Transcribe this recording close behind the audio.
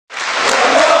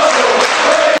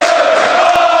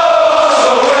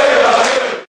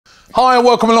Hi and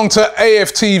welcome along to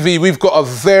AFTV. We've got a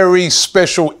very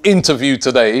special interview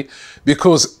today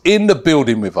because in the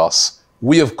building with us,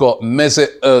 we have got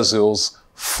Mesut Ozil's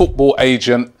football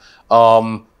agent,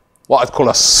 what I'd call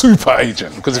a super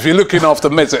agent, because if you're looking after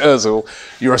Mesut Ozil,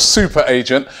 you're a super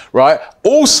agent, right?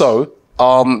 Also,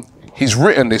 he's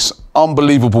written this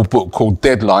unbelievable book called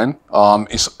Deadline.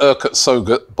 It's Erkut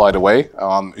Sogut, by the way,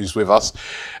 who's with us.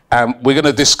 And we're going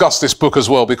to discuss this book as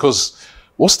well because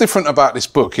what's different about this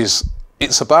book is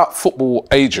it's about football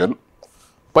agent,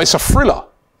 but it's a thriller.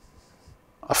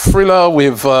 A thriller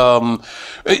with,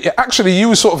 actually you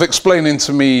were sort of explaining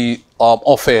to me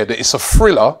off air that it's a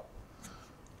thriller,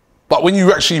 but when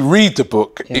you actually read the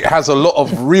book, it has a lot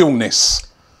of realness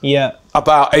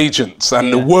about agents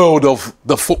and the world of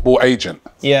the football agent.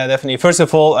 Yeah, definitely. First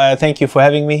of all, thank you for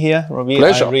having me here, Robbie.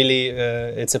 Pleasure.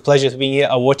 It's a pleasure to be here.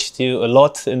 I watched you a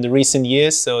lot in the recent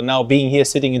years, so now being here,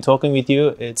 sitting and talking with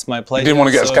you, it's my pleasure. You didn't want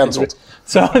to get us cancelled.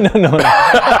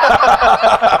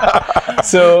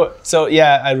 No. So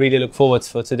yeah, I really look forward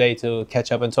for today to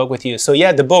catch up and talk with you. So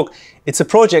yeah, the book, it's a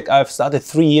project I've started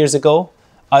 3 years ago.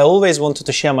 I always wanted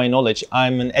to share my knowledge.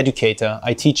 I'm an educator.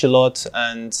 I teach a lot,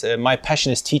 and my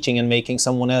passion is teaching and making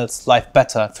someone else's life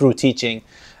better through teaching.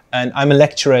 And I'm a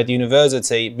lecturer at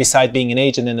university, beside being an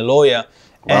agent and a lawyer.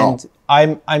 Wow.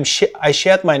 And I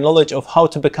shared my knowledge of how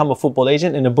to become a football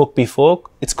agent in a book before.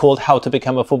 It's called How to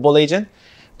Become a Football Agent.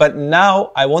 But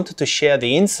now I wanted to share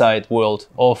the inside world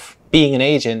of being an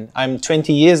agent. I'm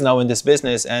 20 years now in this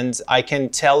business, and I can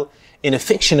tell in a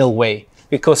fictional way,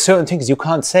 because certain things you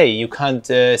can't say. You can't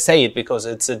say it because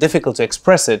it's difficult to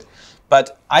express it.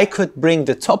 But I could bring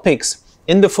the topics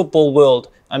in the football world.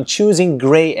 I'm choosing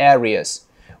gray areas,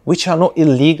 which are not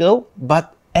illegal,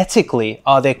 but ethically,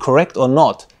 are they correct or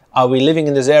not? Are we living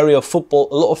in this area of football?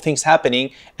 A lot of things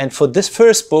happening. And for this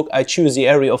first book, I choose the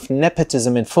area of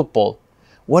nepotism in football.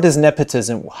 What is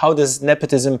nepotism? How does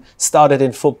nepotism started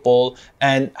in football?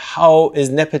 And how is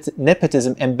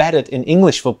nepotism embedded in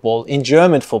English football, in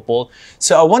German football?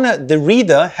 So the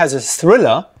reader has a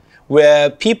thriller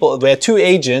where two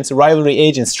agents, rivalry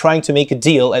agents, trying to make a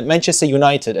deal at Manchester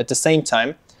United at the same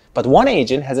time. But one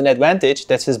agent has an advantage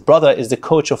that his brother is the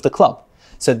coach of the club.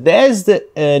 So there's the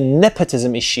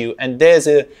nepotism issue, and there's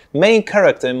a main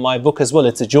character in my book as well.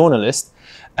 It's a journalist,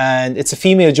 and it's a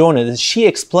female journalist. She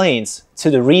explains to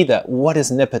the reader what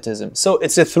is nepotism. So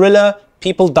it's a thriller.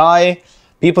 People die.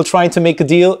 People trying to make a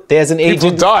deal. There's an agent.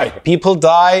 People die. People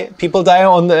die. People die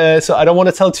on the. So I don't want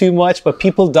to tell too much, but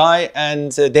people die,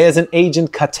 and there's an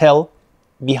agent cartel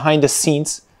behind the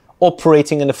scenes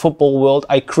operating in the football world.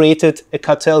 I created a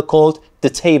cartel called The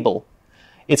Table.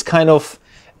 It's kind of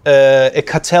a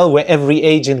cartel where every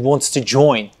agent wants to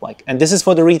join. And this is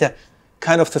for the reader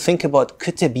kind of to think about,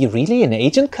 could there be really an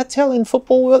agent cartel in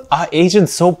football world? Are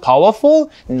agents so powerful?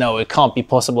 No, it can't be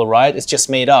possible, right? It's just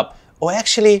made up. Or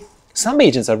actually, some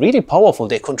agents are really powerful.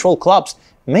 They control clubs.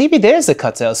 Maybe there's a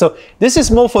cartel. So this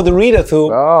is more for the reader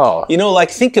to,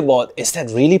 think about, is that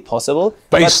really possible?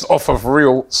 Based off of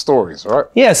real stories, right?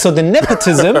 Yeah, so the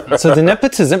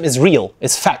nepotism is real,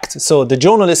 it's fact. So the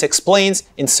journalist explains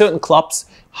in certain clubs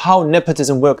how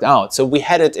nepotism worked out. So we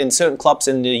had it in certain clubs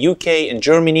in the UK, in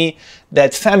Germany,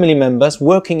 that family members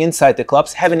working inside the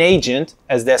clubs have an agent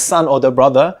as their son or their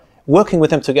brother working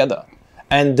with them together.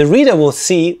 And the reader will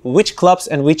see which clubs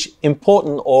and which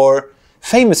important or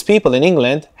famous people in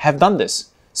England have done this.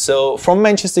 So from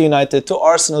Manchester United to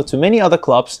Arsenal to many other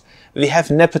clubs, we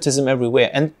have nepotism everywhere.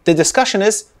 And the discussion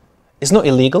is, it's not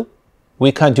illegal.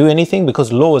 We can't do anything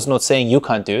because law is not saying you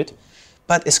can't do it.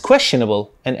 But it's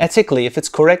questionable. And ethically, if it's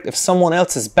correct, if someone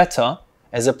else is better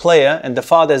as a player and the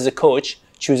father as a coach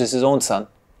chooses his own son,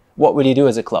 what will you do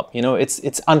as a club? You know,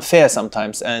 it's unfair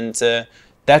sometimes. And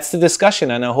that's the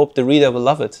discussion. And I hope the reader will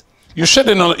love it. You're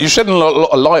shedding a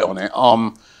lot of light on it.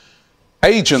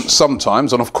 Agents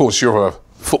sometimes, and of course you're a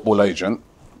football agent,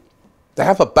 they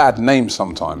have a bad name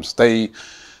sometimes. They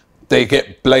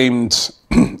get blamed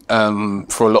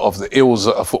for a lot of the ills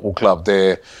at a football club.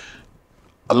 A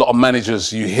lot of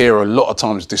managers you hear a lot of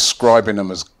times describing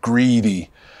them as greedy,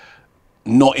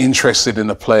 not interested in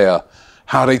the player,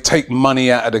 how they take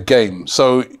money out of the game.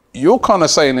 So you're kind of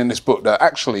saying in this book that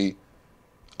actually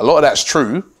a lot of that's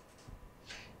true,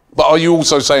 but are you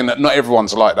also saying that not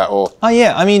everyone's like that? Or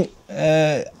yeah, I mean,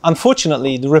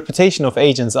 unfortunately, the reputation of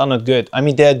agents are not good. I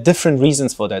mean, there are different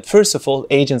reasons for that. First of all,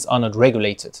 agents are not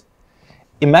regulated.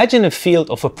 Imagine a field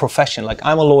of a profession, like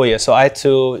I'm a lawyer, so I had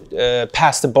to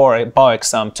pass the bar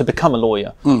exam to become a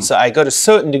lawyer. So I got a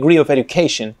certain degree of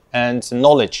education and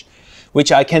knowledge,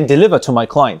 which I can deliver to my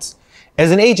clients.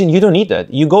 As an agent, you don't need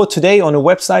that. You go today on a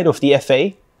website of the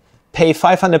FA, pay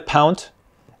 £500,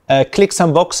 click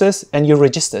some boxes, and you're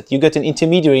registered. You get an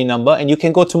intermediary number, and you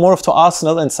can go tomorrow to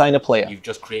Arsenal and sign a player. You've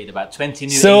just created about 20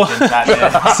 new agents out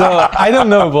there. So I don't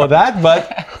know about that,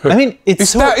 but I mean,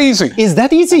 it's that easy. Is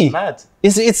that easy? Mad.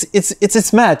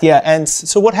 It's mad, yeah. And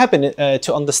so what happened,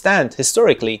 to understand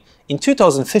historically, in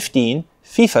 2015,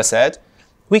 FIFA said,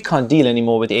 we can't deal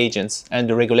anymore with the agents and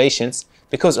the regulations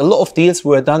because a lot of deals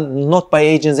were done not by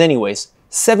agents anyways.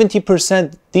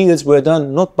 70% deals were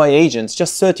done not by agents,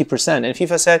 just 30%. And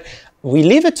FIFA said, we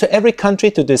leave it to every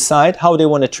country to decide how they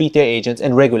want to treat their agents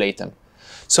and regulate them.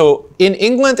 So in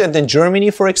England and in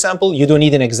Germany, for example, you don't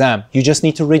need an exam. You just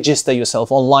need to register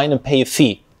yourself online and pay a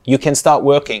fee. You can start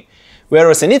working.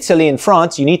 Whereas in Italy and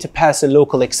France, you need to pass a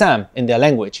local exam in their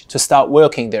language to start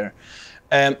working there.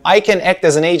 I can act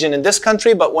as an agent in this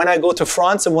country, but when I go to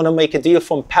France and want to make a deal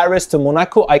from Paris to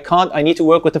Monaco, I can't. I need to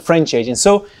work with a French agent.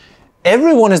 So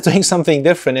everyone is doing something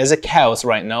different. There's a chaos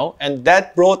right now. And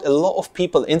that brought a lot of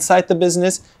people inside the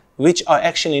business which are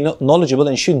actually not knowledgeable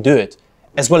and shouldn't do it,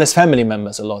 as well as family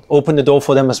members a lot. Open the door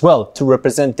for them as well to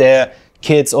represent their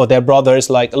kids or their brothers,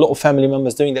 like a lot of family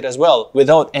members doing that as well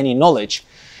without any knowledge.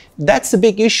 That's the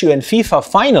big issue, and FIFA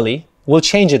finally will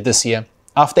change it this year.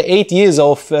 After 8 years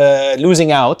of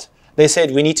losing out, they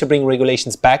said we need to bring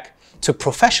regulations back to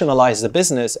professionalize the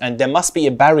business, and there must be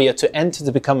a barrier to enter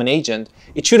to become an agent.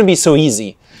 It shouldn't be so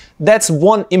easy. That's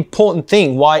one important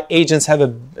thing why agents have a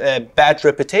bad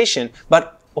reputation.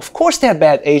 But of course there are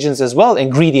bad agents as well, and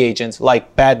greedy agents,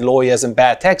 like bad lawyers and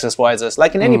bad tax advisors,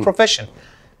 like in any profession.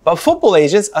 But football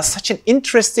agents are such an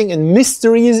interesting and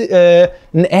mysterious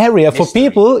an area for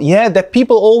people, that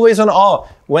people always want,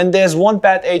 when there's one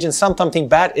bad agent, something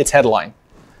bad, it's headline.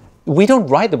 We don't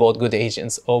write about good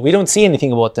agents, or we don't see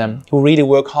anything about them who really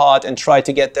work hard and try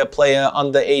to get their player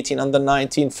under 18, under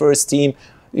 19, first team,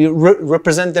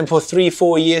 represent them for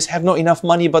 3-4 years, have not enough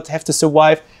money but have to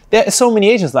survive. There are so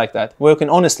many agents like that, working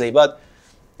honestly, but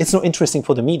it's not interesting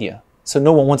for the media. So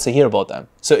no one wants to hear about them.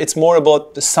 So it's more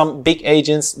about some big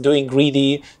agents doing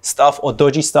greedy stuff or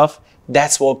dodgy stuff.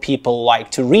 That's what people like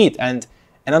to read. And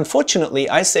unfortunately,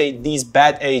 I say these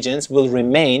bad agents will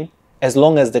remain as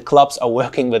long as the clubs are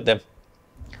working with them.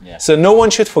 Yeah. So no one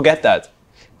should forget that.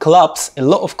 Clubs, a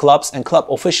lot of clubs and club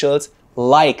officials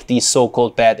like these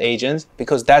so-called bad agents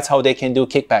because that's how they can do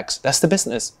kickbacks. That's the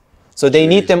business. So they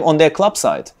need them on their club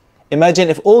side. Imagine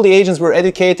if all the agents were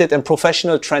educated and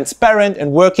professional, transparent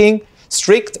and working,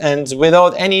 strict and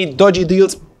without any dodgy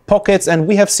deals, pockets. And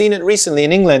we have seen it recently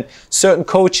in England. Certain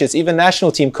coaches, even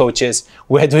national team coaches,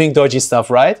 were doing dodgy stuff,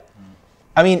 right?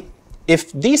 I mean,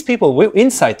 if these people were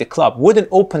inside the club wouldn't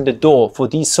open the door for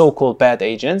these so-called bad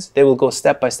agents, they will go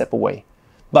step by step away.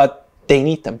 But they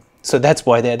need them. So that's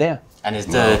why they're there. And is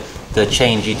the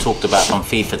change you talked about from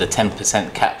FIFA, the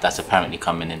 10% cap that's apparently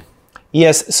coming in?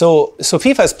 Yes, so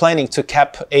FIFA is planning to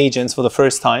cap agents for the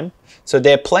first time. So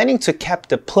they're planning to cap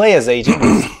the player's agent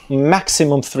with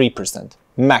maximum 3%,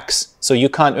 max. So you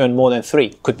can't earn more than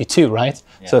 3, could be 2, right?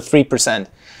 Yeah. So 3%.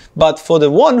 But for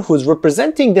the one who's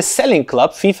representing the selling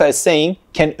club, FIFA is saying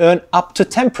can earn up to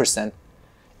 10%.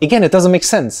 Again, it doesn't make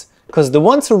sense because the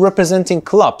ones who are representing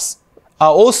clubs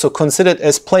are also considered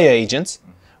as player agents.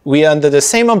 We are under the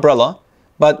same umbrella,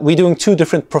 but we're doing 2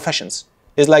 different professions.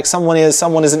 It's like someone is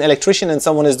an electrician and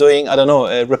someone is doing, I don't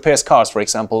know, repairs cars, for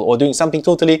example, or doing something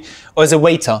totally, or as a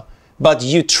waiter. But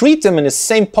you treat them in the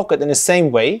same pocket in the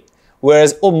same way,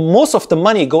 whereas most of the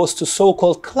money goes to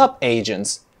so-called club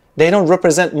agents. They don't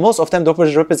represent, most of them don't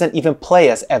represent even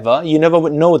players ever. You never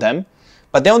would know them,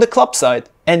 but they're on the club side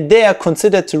and they are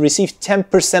considered to receive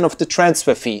 10% of the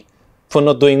transfer fee for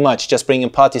not doing much, just bringing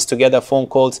parties together, phone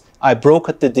calls. I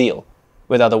brokered the deal,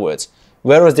 with other words.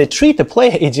 Whereas they treat the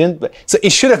player agent, so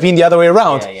it should have been the other way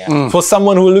around. For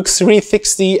someone who looks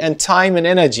 360 and time and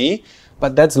energy,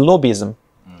 but that's lobbyism.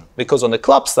 Because on the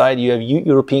club side, you have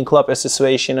European Club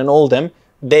Association and all them.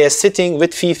 They are sitting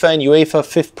with FIFA and UEFA,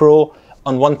 FIF Pro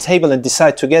on one table and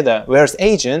decide together. Whereas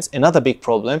agents, another big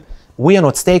problem, we are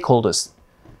not stakeholders.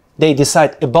 They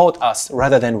decide about us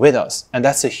rather than with us. And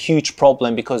that's a huge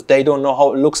problem because they don't know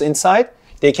how it looks inside.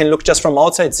 They can look just from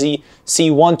outside, see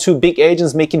 1-2 big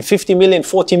agents making 50 million,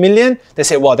 40 million. They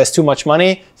say, wow, that's too much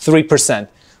money, 3%.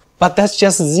 But that's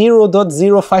just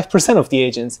 0.05% of the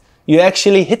agents. You're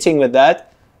actually hitting with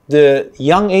that the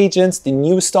young agents, the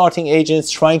new starting agents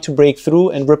trying to break through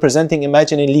and representing,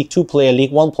 imagine a League 2 player,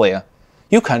 League 1 player.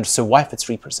 You can't survive with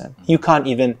 3%. You can't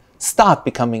even start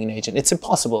becoming an agent. It's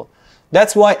impossible.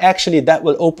 That's why actually that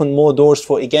will open more doors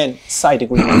for, again, side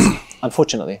agreements,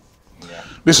 unfortunately. Yeah.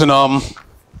 Listen,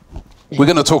 we're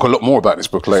going to talk a lot more about this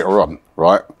book later on,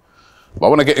 right? But I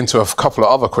want to get into a couple of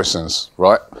other questions,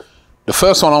 right? The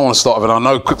first one I want to start with, and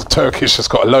I know Turkish has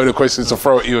got a load of questions to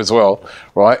throw at you as well,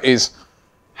 right, is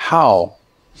how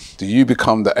do you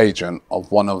become the agent of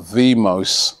one of the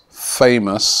most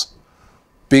famous,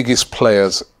 biggest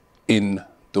players in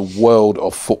the world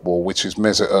of football, which is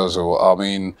Mesut Ozil? I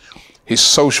mean, his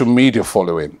social media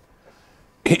following,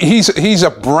 he's a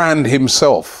brand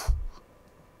himself.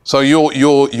 So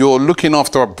you're looking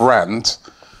after a brand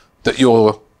that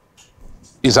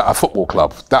is at a football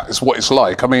club. That is what it's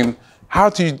like. I mean, how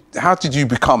did you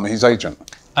become his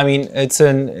agent? I mean, it's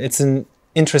an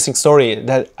interesting story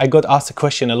that I got asked a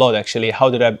question a lot, actually. How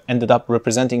did I ended up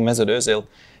representing Mesut Ozil?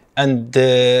 And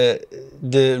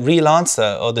the real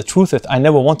answer, or the truth is, I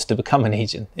never wanted to become an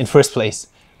agent in first place.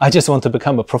 I just wanted to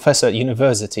become a professor at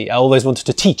university. I always wanted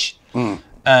to teach.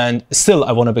 And still,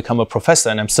 I want to become a professor,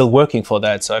 and I'm still working for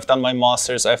that. So I've done my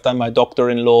master's, I've done my doctor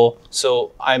in law.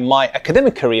 So my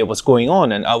academic career was going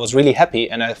on, and I was really happy.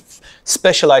 And I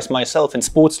specialized myself in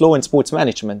sports law and sports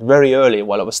management very early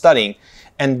while I was studying,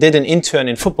 and did an intern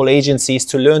in football agencies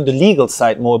to learn the legal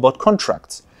side more about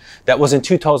contracts. That was in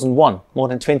 2001, more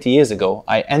than 20 years ago.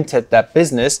 I entered that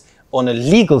business on a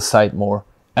legal side more,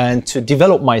 and to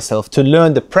develop myself, to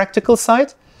learn the practical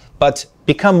side, but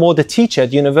become more the teacher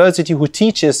at university who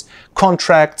teaches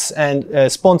contracts and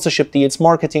sponsorship deals,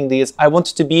 marketing deals. I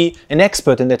wanted to be an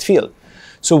expert in that field.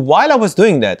 So while I was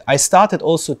doing that, I started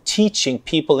also teaching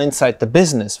people inside the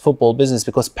business, football business,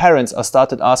 because parents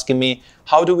started asking me,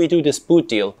 how do we do this boot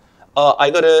deal?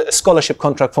 I got a scholarship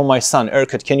contract for my son,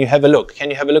 Erkut. Can you have a look? Can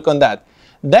you have a look on that?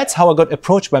 That's how I got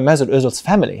approached by Mesut Ozil's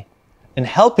family, and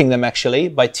helping them actually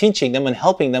by teaching them and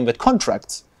helping them with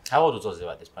contracts. How old was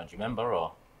Ozil at this point? Do you remember?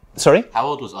 Or? Sorry? How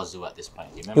old was Ozil at this point?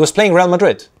 Do you remember? He was playing Real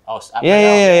Madrid. Oh,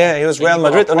 yeah. He was so Real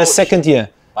Madrid on his second year.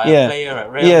 By a player at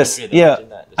Real Madrid. Yeah.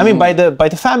 I mean, by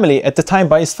the family at the time,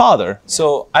 by his father. Yeah.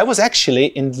 So I was actually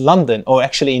in London, or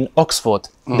actually in Oxford,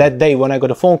 that day when I got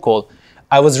a phone call.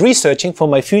 I was researching for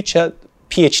my future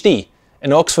PhD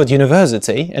in Oxford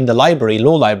University in the library,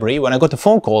 law library, when I got a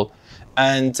phone call.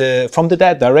 And from the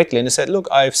dad directly, and he said, look,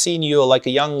 I've seen you like a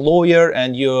young lawyer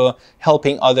and you're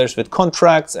helping others with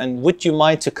contracts, and would you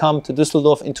mind to come to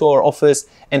Düsseldorf into our office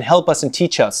and help us and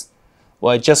teach us?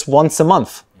 Well, just once a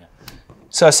month. Yeah.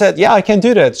 So I said, yeah, I can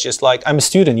do that. It's just like, I'm a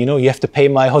student, you know, you have to pay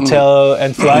my hotel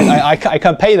and flight. I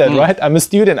can't pay that, right? I'm a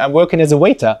student, I'm working as a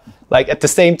waiter. Like at the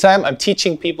same time, I'm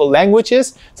teaching people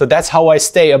languages. So that's how I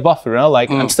stay above, you know,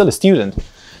 like I'm still a student.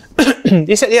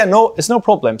 He said, yeah, no, it's no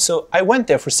problem. So I went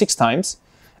there for 6 times,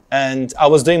 and I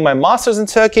was doing my master's in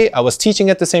Turkey. I was teaching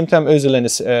at the same time, Özil and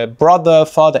his brother,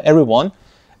 father, everyone,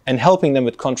 and helping them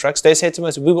with contracts. They said to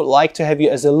me, we would like to have you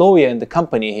as a lawyer in the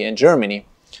company here in Germany.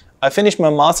 I finished my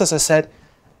master's. I said,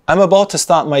 I'm about to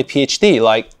start my PhD.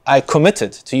 Like, I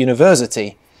committed to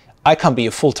university. I can't be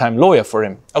a full-time lawyer for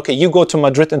him. Okay, you go to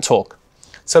Madrid and talk.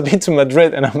 So I've been to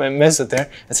Madrid, and I met Mesut there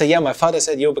and said, yeah, my father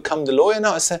said, you'll become the lawyer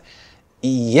now. I said,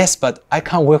 yes, but I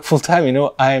can't work full time, you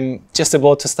know, I'm just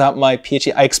about to start my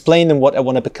PhD. I explained him what I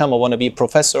want to become. I want to be a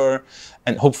professor,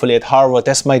 and hopefully at Harvard.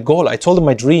 That's my goal. I told him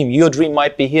my dream. Your dream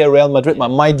might be here, Real Madrid.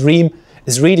 My dream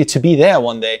is really to be there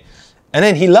one day. And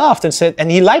then he laughed and said,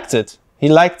 and he liked it. He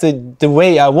liked the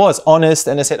way I was, honest.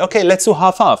 And I said, okay, let's do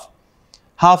half-half.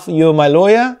 Half you're my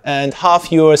lawyer and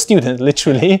half you're a student,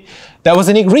 literally. That was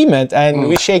an agreement, and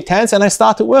we shook hands, and I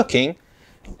started working.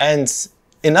 And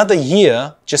another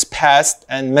year just passed,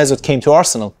 and Mesut came to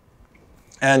Arsenal.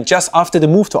 And just after the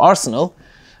move to Arsenal,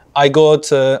 I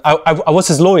got, I was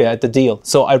his lawyer at the deal.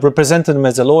 So I represented him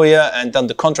as a lawyer and done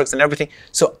the contracts and everything.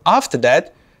 So after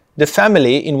that, the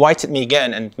family invited me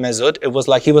again, and Mesut, it was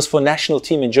like he was for national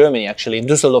team in Germany, actually, in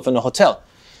Düsseldorf in a hotel.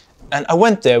 And I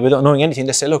went there without knowing anything.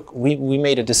 They said, look, we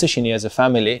made a decision here as a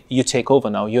family. You take over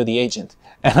now. You're the agent.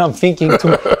 And I'm thinking,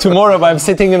 tomorrow I'm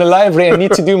sitting in the library, I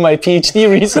need to do my PhD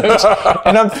research.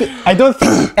 And I don't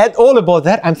think at all about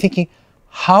that. I'm thinking,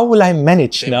 how will I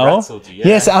manage now? You, yeah.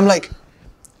 Yes, I'm like,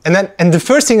 and the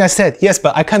first thing I said, yes,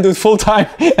 but I can't do it full time.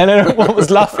 And everyone was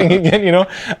laughing again, you know.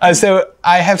 I said,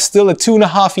 I have still a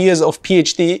 2.5 years of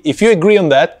PhD. If you agree on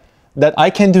that I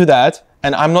can do that,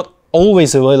 and I'm not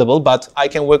always available, but I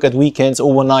can work at weekends,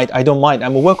 overnight. I don't mind.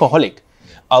 I'm a workaholic.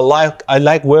 I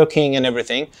like working and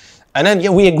everything. And then, yeah,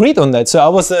 we agreed on that. So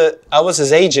I was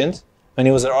his agent when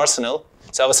he was at Arsenal.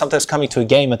 So I was sometimes coming to a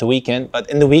game at the weekend, but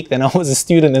in the week, then I was a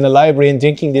student in the library and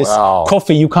drinking this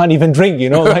coffee you can't even drink, you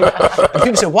know. Like, and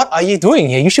people say, what are you doing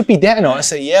here? You should be there now. I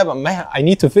say, yeah, but man, I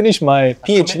need to finish my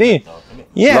PhD.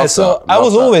 Yeah, so I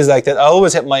was always like that. I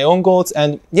always had my own goals.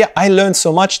 And yeah, I learned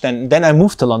so much then. Then I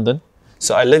moved to London.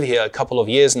 So I live here a couple of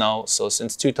years now. So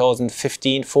since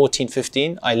 2015, 14,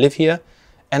 15, I live here.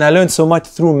 And I learned so much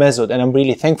through Mesut, and I'm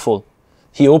really thankful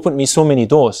he opened me so many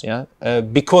doors. Yeah,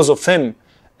 because of him,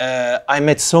 I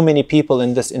met so many people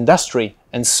in this industry,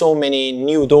 and so many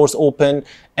new doors open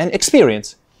and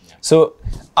experience. So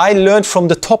I learned from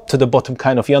the top to the bottom,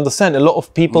 kind of. You understand? A lot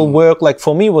of people work, like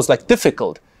for me, was like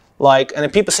difficult. Like, and then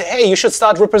people say, hey, you should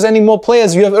start representing more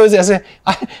players. You have Özil. I say,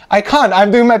 I can't. I'm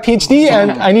doing my PhD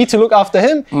and I need to look after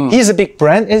him. He's a big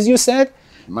brand, as you said.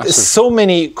 Massive. So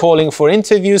many calling for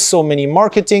interviews, so many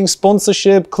marketing,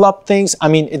 sponsorship, club things. I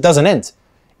mean, it doesn't end.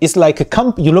 It's like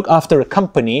you look after a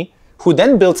company who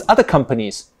then builds other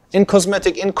companies in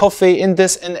cosmetic, in coffee, in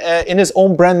this, in his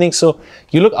own branding. So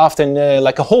you look after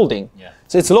like a holding. Yeah.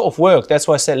 So it's a lot of work. That's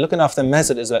why I said looking after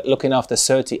Mesut is like looking after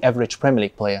 30 average Premier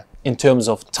League player in terms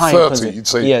of time. 30, you'd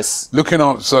say? Yes. Looking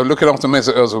after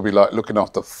Mesut Ozil will be like looking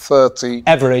after 30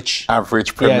 average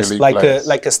Premier League players.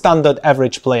 Like a standard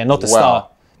average player, not a star.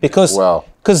 Because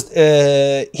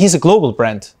he's a global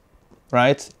brand,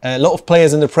 right? A lot of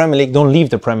players in the Premier League don't leave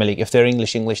the Premier League if they're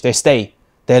English. They stay.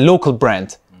 They're a local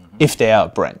brand, if they are a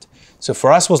brand. So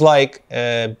for us was like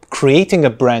creating a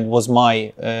brand was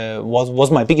my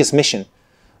biggest mission.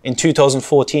 In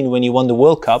 2014, when he won the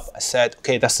World Cup, I said,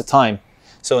 okay, that's the time.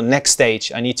 So next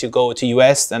stage, I need to go to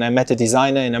US, and I met a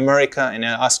designer in America, and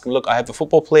I asked him, look, I have a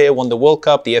football player, won the World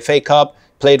Cup, the FA Cup,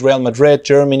 played Real Madrid,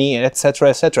 Germany, etc.,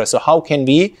 etc. So how can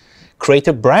we create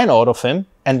a brand out of him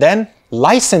and then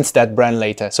license that brand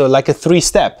later? So like a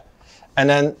 3-step. And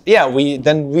then, yeah,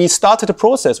 we started a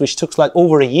process which took like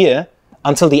over a year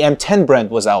until the M10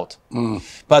 brand was out.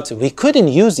 But we couldn't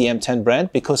use the M10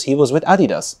 brand because he was with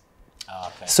Adidas.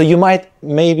 Okay. So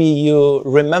maybe you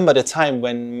remember the time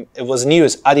when it was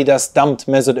news, Adidas dumped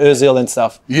Mesut Ozil and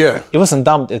stuff. Yeah. It wasn't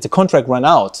dumped, the contract ran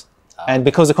out. And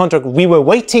because the contract, we were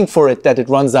waiting for it that it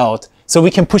runs out so we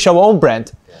can push our own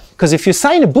brand. Because if you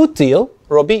sign a boot deal,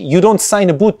 Robbie, you don't sign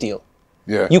a boot deal.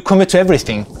 Yeah. You commit to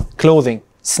everything, clothing,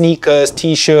 sneakers,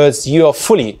 t-shirts,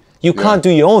 you can't do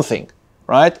your own thing,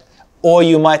 right? Or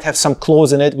you might have some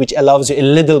clause in it which allows you a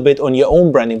little bit on your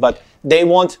own branding, but they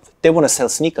want to sell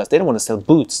sneakers, they don't want to sell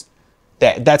boots.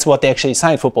 That's what they actually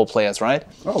sign football players, right?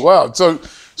 Oh wow! So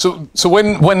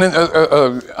when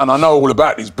and I know all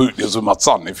about these boot deals with my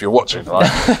son, if you're watching,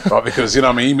 right? Right, because you know,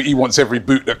 I mean, he wants every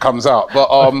boot that comes out,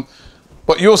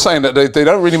 but you're saying that they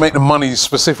don't really make the money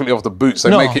specifically off the boots;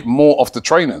 they make it more off the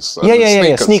trainers.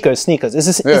 Yeah. Sneakers.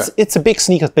 It's a big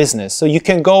sneakers business. So you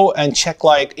can go and check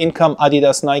like income,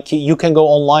 Adidas, Nike. You can go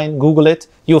online, Google it.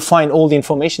 You'll find all the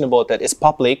information about that. It's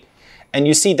public, and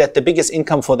you see that the biggest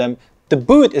income for them, the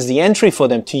boot is the entry for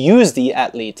them to use the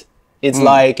athlete. It's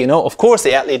like, you know, of course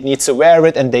the athlete needs to wear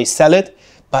it and they sell it,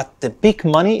 but the big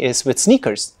money is with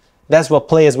sneakers. That's what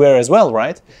players wear as well,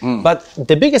 right? But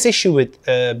the biggest issue with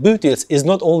boot deals is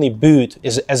not only boot,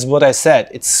 as what I said,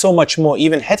 it's so much more,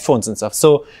 even headphones and stuff.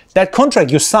 So that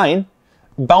contract you sign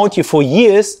bound you for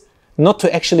years not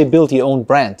to actually build your own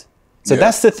brand. So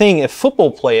that's the thing, a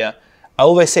football player, I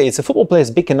always say, it's a football player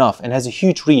is big enough and has a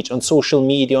huge reach on social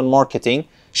media, on marketing,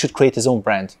 should create his own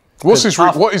brand.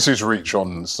 What is his reach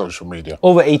on social media?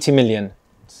 Over 80 million.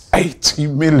 80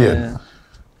 million?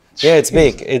 Yeah, it's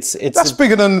big. It's that's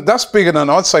bigger than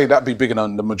I'd say that'd be bigger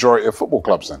than the majority of football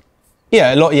clubs then.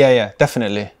 Yeah, a lot. Yeah,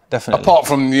 definitely. Apart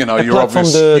from your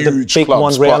obvious the big clubs,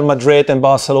 ones, Real Madrid and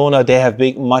Barcelona, they have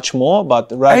much more.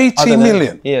 But 80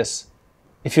 million. Yes,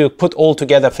 if you put all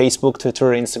together, Facebook, Twitter,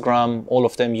 Instagram, all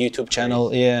of them, YouTube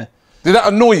channel. Yeah. Did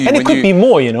that annoy you? And it could be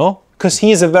more, you know. Because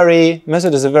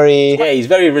Mesut is a very... Yeah, he's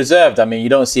very reserved. I mean, you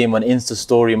don't see him on Insta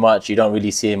story much. You don't really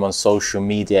see him on social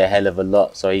media a hell of a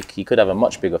lot. So he could have a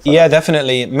much bigger following. Yeah,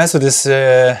 definitely. Mesut is,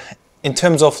 in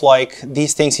terms of like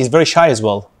these things, he's very shy as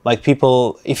well. Like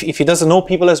people, if he doesn't know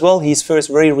people as well, he's first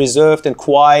very reserved and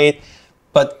quiet.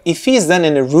 But if he's then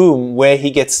in a room where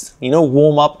he gets,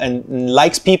 warm up and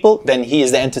likes people, then he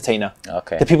is the entertainer.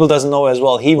 Okay. The people doesn't know as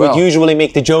well. He would usually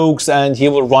make the jokes and he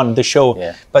will run the show.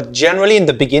 Yeah. But generally in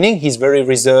the beginning, he's very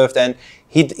reserved and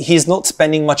he's not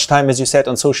spending much time, as you said,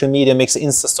 on social media, makes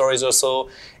Insta stories or so.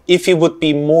 If he would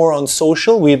be more on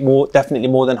social, we'd definitely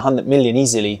more than 100 million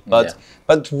easily.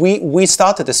 But we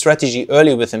started a strategy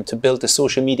early with him to build a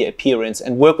social media appearance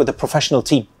and work with a professional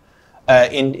team.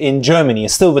 In Germany,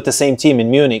 still with the same team in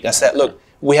Munich. I said, look,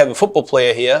 we have a football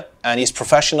player here and he's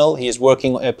professional. He is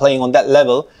working, playing on that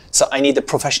level. So I need a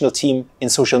professional team in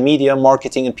social media,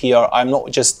 marketing and PR. I'm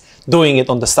not just doing it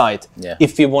on the side. Yeah.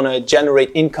 If we want to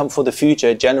generate income for the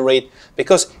future,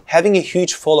 because having a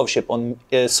huge followership on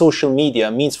social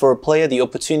media means for a player the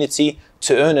opportunity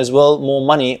to earn as well more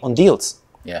money on deals.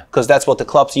 Yeah. Because that's what the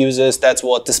clubs uses, that's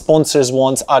what the sponsors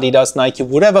want, Adidas, Nike,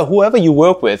 whoever you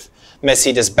work with,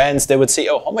 Mercedes-Benz, they would say,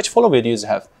 oh, how much follower do you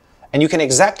have? And you can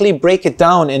exactly break it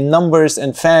down in numbers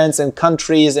and fans and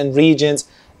countries and regions.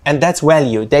 And that's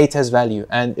value. Data is value.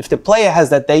 And if the player has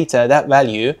that data, that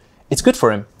value, it's good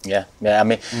for him. Yeah, yeah. I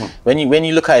mean, when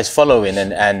you look at his following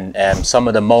and some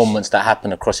of the moments that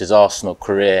happened across his Arsenal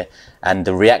career and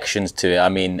the reactions to it, I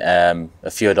mean, a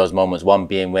few of those moments. One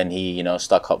being when he, you know,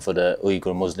 stuck up for the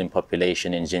Uyghur Muslim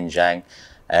population in Xinjiang.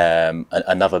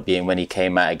 Another being when he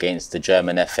came out against the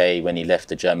German FA when he left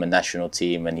the German national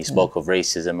team and he spoke of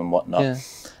racism and whatnot. Yeah.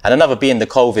 And another being the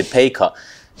COVID pay cut.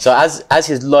 So as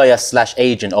his lawyer /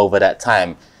 agent over that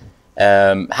time,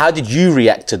 how did you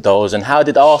react to those and how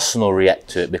did Arsenal react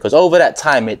to it? Because over that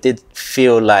time, it did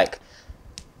feel like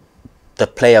the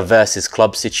player versus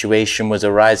club situation was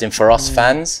arising for us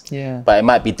fans. Yeah. But it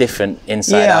might be different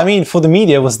inside out. I mean, for the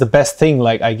media, it was the best thing,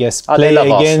 like, I guess, play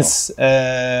against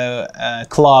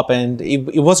club. And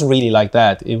it wasn't really like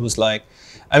that. It was like,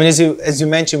 I mean, as you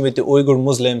mentioned with the Uyghur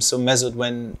Muslims, so Mesut,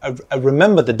 when I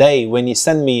remember the day when he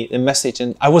sent me a message,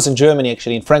 and I was in Germany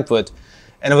actually, in Frankfurt,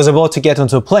 and I was about to get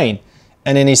onto a plane,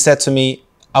 and then he said to me,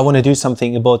 I want to do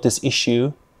something about this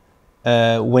issue.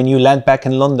 When you land back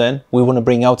in London, we want to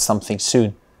bring out something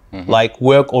soon. Like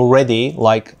work already,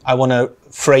 like I want to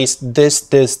phrase this,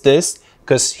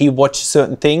 because he watched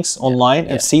certain things online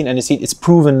and seen, and it's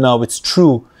proven now, it's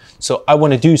true. So I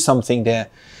want to do something there.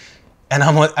 And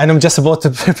I'm just about to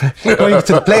go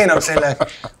into the plane. I'm saying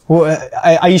like, well,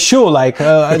 are you sure? Like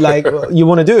you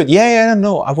want to do it? Yeah,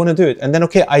 no, I want to do it. And then,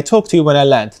 okay, I talk to you when I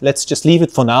land. Let's just leave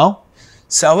it for now.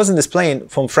 So I was in this plane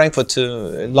from Frankfurt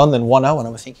to London 1 hour, and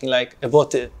I was thinking like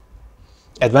about the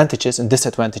advantages and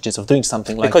disadvantages of doing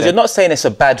something like that. Because you're not saying it's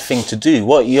a bad thing to do.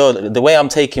 The way I'm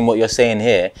taking what you're saying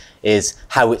here is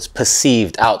how it's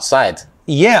perceived outside.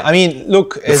 Yeah, I mean,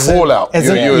 look, the fallout.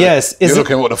 You're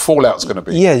looking at what the fallout's going to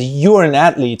be. Yeah, you're an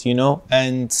athlete, you know,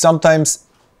 and sometimes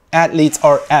athletes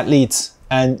are athletes,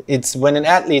 and it's when an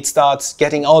athlete starts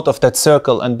getting out of that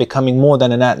circle and becoming more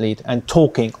than an athlete and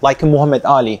talking like a Muhammad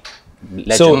Ali.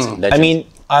 Legend. I mean,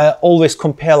 I always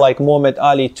compare like Muhammad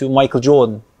Ali to Michael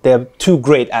Jordan. They're two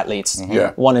great athletes,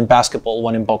 one in basketball,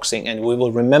 one in boxing, and we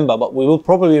will remember, but we will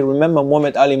probably remember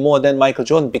Muhammad Ali more than Michael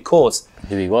Jordan because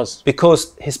who he was,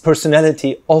 because his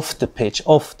personality off the pitch,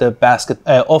 off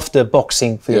the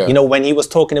boxing field. You know, when he was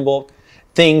talking about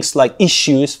things like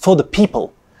issues for the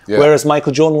people, whereas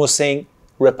Michael Jordan was saying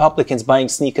Republicans buying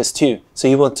sneakers too, so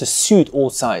he wanted to suit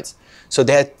all sides. So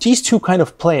there are these two kind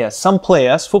of players. Some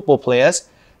players, football players,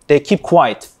 they keep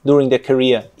quiet during their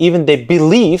career, even they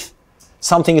believe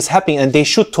something is happening and they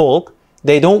should talk.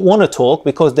 They don't want to talk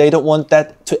because they don't want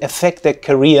that to affect their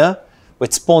career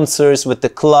with sponsors, with the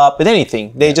club, with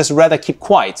anything. They just rather keep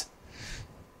quiet.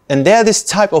 And there are this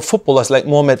type of footballers like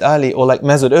Muhammad Ali or like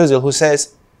Mesut Ozil who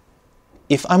says,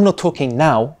 if I'm not talking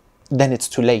now, then it's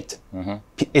too late.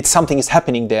 It's something is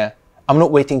happening there. I'm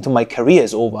not waiting till my career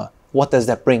is over. What does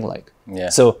that bring like?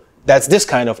 So that's this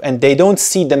kind of, and they don't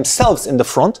see themselves in the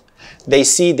front. They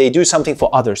do something for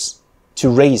others to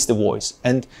raise the voice.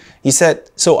 And he said,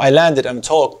 so I landed and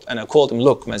talked and I called him,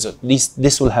 look, Mesut,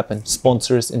 this will happen.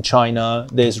 Sponsors in China,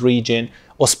 this region,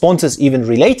 or sponsors even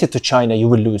related to China, you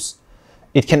will lose.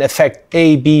 It can affect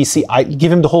A, B, C. I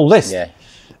give him the whole list.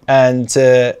 And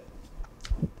the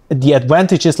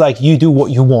advantage is like you do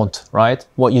what you want, right?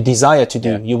 What you desire to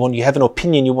do. You have an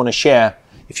opinion you want to share.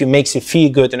 If it makes you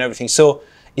feel good and everything. So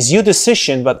it's your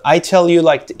decision, but I tell you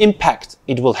like the impact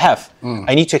it will have.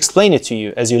 I need to explain it to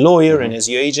you as your lawyer and as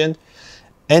your agent.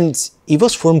 And he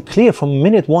was clear from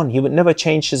minute one. He would never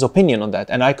change his opinion on that.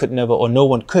 And I could never, or no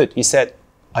one could. He said,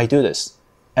 I do this.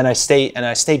 And I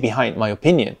stay behind my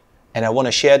opinion. And I want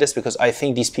to share this because I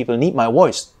think these people need my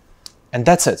voice. And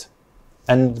that's it.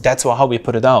 And that's how we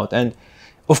put it out. And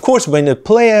of course, when a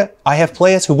player, I have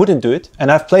players who wouldn't do it,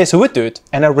 and I have players who would do it,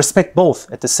 and I respect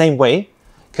both at the same way,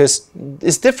 because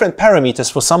it's different parameters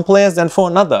for some players than for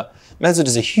another. Mesut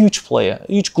is a huge player,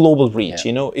 huge global reach.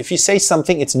 You know, if you say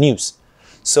something, it's news.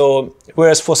 So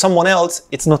whereas for someone else,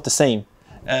 it's not the same,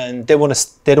 and they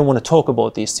don't want to talk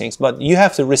about these things. But you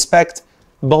have to respect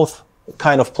both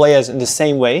kind of players in the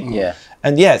same way.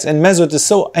 And yes, and Mesut is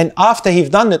so. And after he's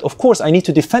done it, of course, I need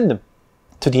to defend him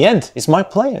to the end. It's my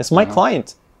player, it's my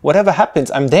client. Whatever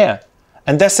happens, I'm there.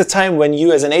 And that's the time when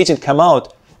you as an agent come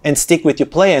out and stick with your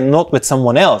player and not with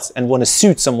someone else and want to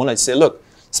suit someone else. Say, look,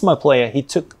 it's my player.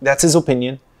 That's his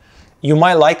opinion. You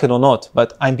might like it or not,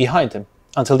 but I'm behind him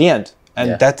until the end.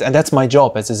 And that's my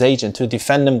job as his agent, to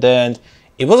defend him there. And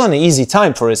it wasn't an easy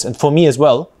time for us and for me as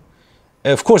well.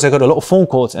 Of course, I got a lot of phone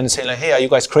calls and saying like, hey, are you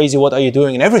guys crazy? What are you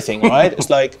doing? And everything, right? It's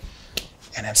like,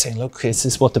 and I'm saying, look, this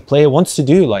is what the player wants to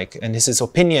do, like, and this is his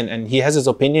opinion, and he has his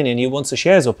opinion, and he wants to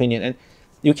share his opinion. And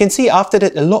you can see after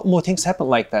that, a lot more things happen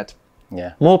like that.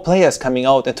 Yeah. More players coming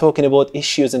out and talking about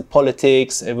issues in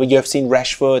politics. You have seen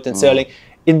Rashford and Sterling.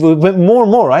 It will be more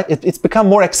and more, right? It's become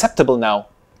more acceptable now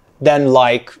than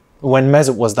like when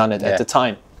Mesut was done it at the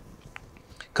time.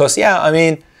 Because, yeah, I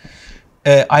mean,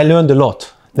 I learned a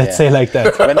lot. Let's say like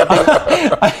that.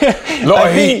 Lot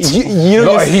of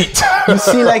heat. You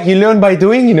see, like you learn by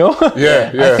doing, you know.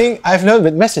 Yeah. I think I've learned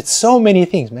with Mesut so many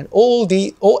things, man.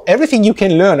 Everything you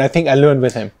can learn, I think I learned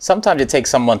with him. Sometimes it takes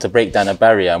someone to break down a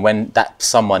barrier, and when that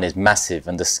someone is massive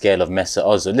and the scale of Mesut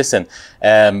Ozil. Listen,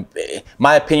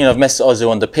 my opinion of Mesut Ozil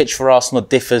on the pitch for Arsenal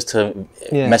differs to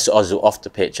Mesut Ozil off the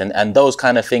pitch, and those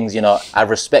kind of things, you know, I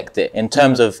respect it. In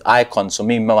terms of icons, for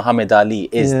me, Muhammad Ali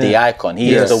is the icon.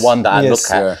 He is the one that I look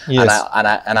at.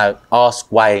 And I ask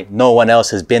why no one else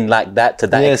has been like that to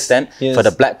that extent. For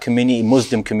the black community,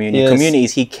 Muslim community,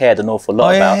 communities he cared an awful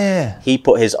lot about. He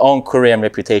put his own career and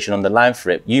reputation on the line for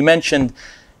it. You mentioned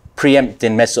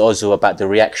preempting Mesut Ozil about the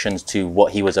reactions to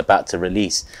what he was about to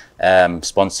release,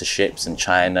 sponsorships in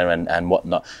China and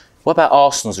whatnot. What about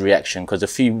Arsenal's reaction? Because a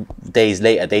few days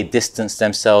later, they distanced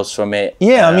themselves from it.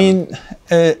 Yeah, I mean,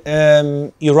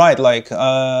 you're right. Like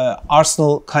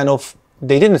Arsenal kind of,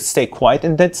 they didn't stay quiet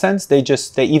in that sense. They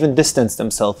even distanced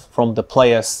themselves from the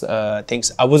players'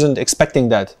 things. I wasn't expecting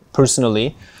that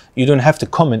personally. You don't have to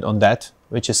comment on that,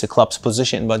 which is the club's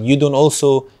position, but you don't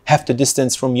also have to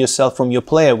distance from yourself from your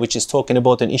player, which is talking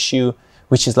about an issue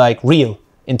which is like real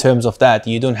in terms of that.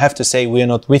 You don't have to say we're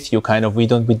not with you, kind of. We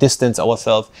distance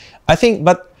ourselves. I think,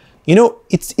 but you know,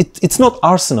 it's not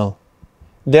Arsenal.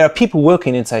 There are people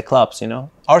working inside clubs, you know.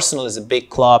 Arsenal is a big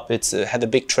club. It's had a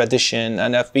big tradition,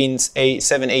 and I've been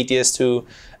 7-8 years to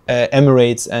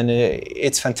Emirates, and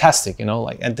it's fantastic, you know,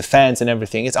 like, and the fans and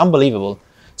everything. It's unbelievable.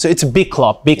 So it's a big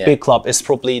club, big club. It's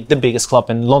probably the biggest club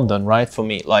in London, right? For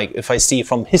me, like if I see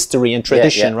from history and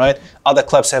tradition, right? Other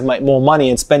clubs have more money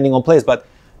and spending on players, but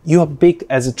you are big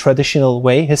as a traditional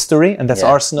way, history, and that's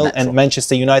Arsenal. Natural. And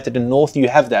Manchester United in North, you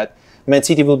have that. Man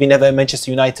City will be never Manchester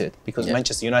United because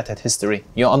Manchester United had history.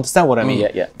 You understand what I mean?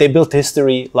 They built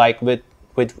history like with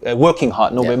working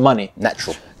hard, not with money.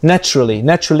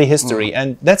 Naturally history.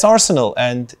 And that's Arsenal.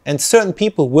 And certain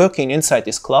people working inside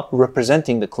this club,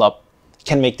 representing the club,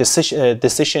 can make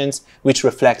decisions which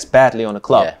reflects badly on the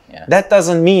club. That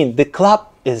doesn't mean the club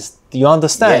is, do you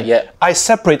understand? I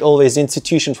separate always the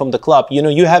institution from the club. You know,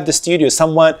 you have the studio,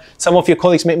 some of your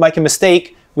colleagues may make a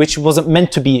mistake which wasn't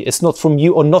meant to be. It's not from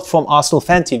you or not from Arsenal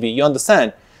Fan TV, you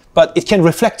understand? But it can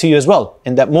reflect to you as well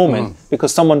in that moment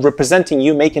because someone representing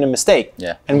you making a mistake.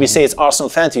 And we say it's Arsenal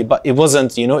Fan TV, but it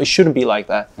wasn't, you know, it shouldn't be like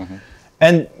that.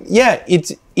 And yeah,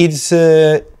 it's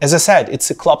as I said, it's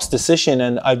a club's decision,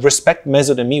 and I respect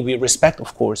Mesut and me. We respect,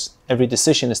 of course, every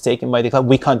decision is taken by the club.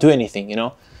 We can't do anything, you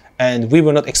know, and we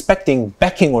were not expecting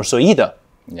backing or so either.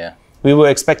 We were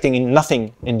expecting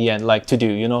nothing in the end, like to do,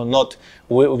 you know, not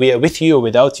we are with you or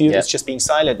without you. It's just being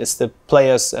silent. It's the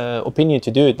player's opinion to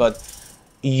do it, but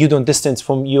you don't distance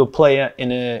from your player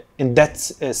in that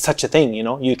such a thing, you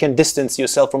know. You can distance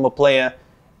yourself from a player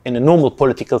in a normal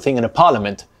political thing in a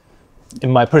parliament, in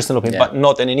my personal opinion, but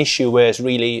not in an issue where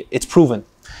it's proven.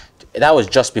 That was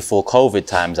just before COVID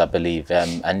times, I believe,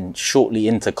 and shortly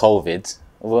into COVID.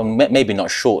 Well, maybe not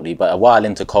shortly, but a while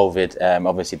into COVID,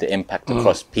 obviously the impact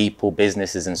across people,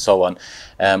 businesses and so on.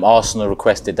 Arsenal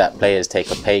requested that players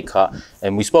take a pay cut.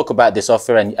 And we spoke about this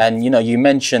offer, and you know, you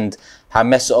mentioned how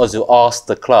Mesut Ozil asked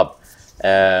the club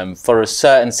for a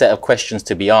certain set of questions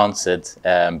to be answered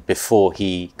before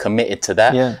he committed to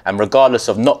that. And regardless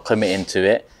of not committing to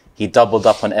it, he doubled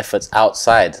up on efforts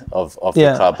outside of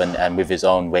the club and with his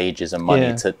own wages and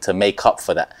money to make up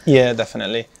for that. Yeah,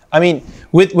 definitely. I mean,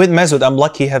 with Mesut, I'm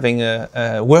lucky having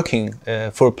working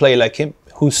for a player like him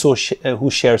who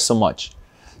shares so much.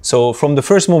 So from the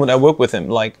first moment I worked with him,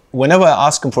 like whenever I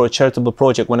asked him for a charitable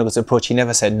project, when it was approached, he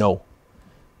never said no.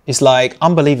 It's like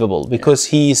unbelievable because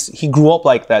he grew up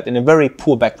like that in a very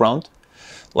poor background,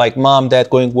 like mom, dad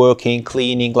going working,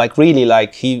 cleaning, like really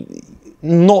like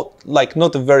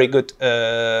not a very good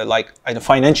like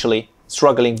financially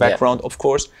struggling background, of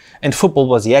course, and football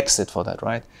was the exit for that,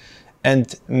 right? And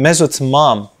Mesut's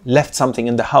mom left something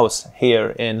in the house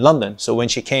here in London. So when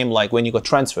she came, like when you got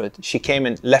transferred, she came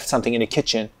and left something in the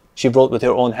kitchen. She wrote with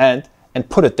her own hand and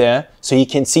put it there so he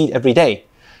can see it every day.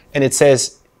 And it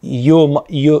says,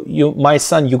 my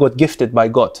son, you got gifted by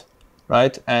God,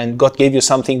 right? And God gave you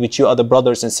something which your other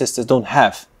brothers and sisters don't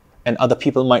have, and other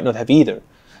people might not have either.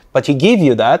 But he gave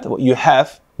you that, what you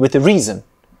have, with a reason.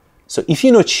 So if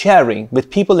you're not sharing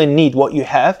with people in need what you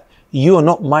have, you are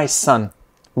not my son.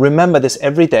 Remember this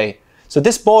every day. So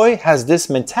this boy has this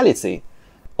mentality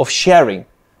of sharing.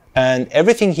 And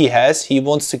everything he has, he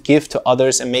wants to give to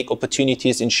others and make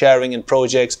opportunities in sharing and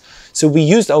projects. So we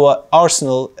used our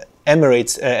Arsenal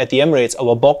Emirates, at the Emirates,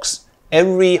 our box.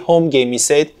 Every home game, he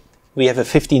said, we have a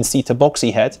 15-seater box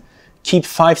he had. Keep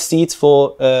 5 seats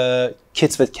for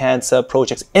kids with cancer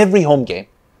projects. Every home game.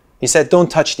 He said, don't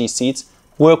touch these seats.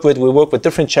 We work with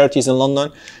different charities in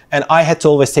London. And I had to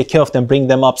always take care of them, bring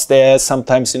them upstairs,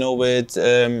 sometimes, you know, with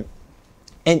a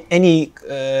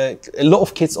lot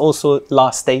of kids also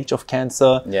last stage of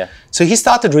cancer. Yeah. So he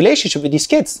started relationship with these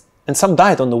kids, and some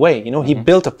died on the way. You know, he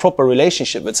built a proper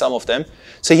relationship with some of them.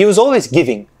 So he was always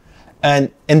giving.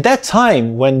 And in that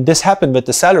time, when this happened with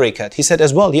the salary cut, he said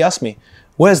as well, he asked me,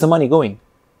 where's the money going?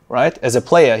 Right? As a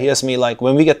player, he asked me, like,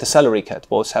 when we get the salary cut,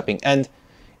 what's happening? And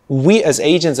we as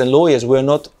agents and lawyers were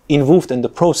not involved in the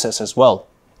process as well.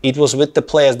 It was with the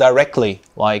players directly,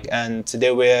 like, and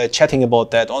they were chatting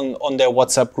about that on their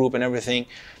WhatsApp group and everything.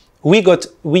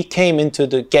 We came into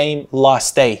the game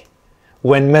last day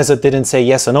when Mesut didn't say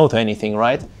yes or no to anything,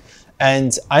 right?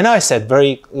 And I know I said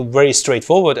very, very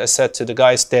straightforward. I said to the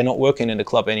guys, they're not working in the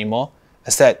club anymore. I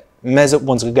said, Mesut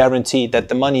wants a guarantee that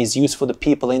the money is used for the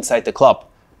people inside the club,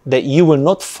 that you will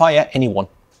not fire anyone.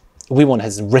 Everyone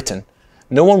has written.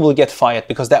 No one will get fired,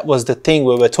 because that was the thing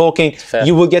we were talking. Fair.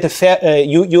 You will get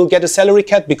you'll get a salary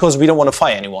cut because we don't want to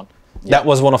fire anyone. Yeah. That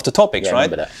was one of the topics, right?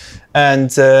 That.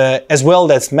 And as well,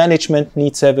 that's management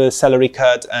needs to have a salary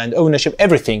cut and ownership,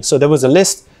 everything. So there was a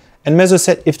list, and Mesut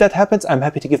said, if that happens, I'm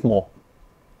happy to give more.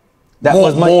 That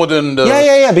was more than the,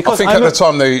 yeah. Because I think at the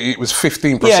time it was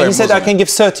 15%. Yeah, he said I can give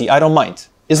 30. I don't mind.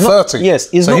 It's 30.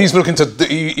 Yes, so he's looking to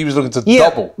he was looking to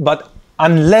double. But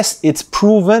unless it's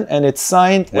proven and it's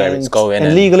signed where it's going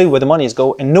and legally where the money is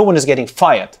going, and no one is getting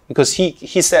fired, because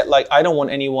he said, like, I don't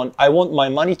want anyone. I want my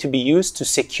money to be used to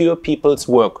secure people's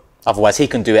work. Otherwise, he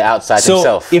can do it outside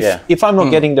himself. So if I'm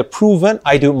not getting the proven,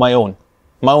 I do my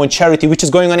own charity, which is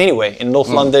going on anyway in North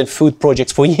London, food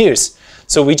projects for years.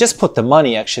 So we just put the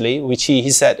money, actually, which he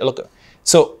said, look,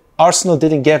 so Arsenal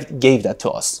didn't gave that to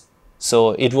us.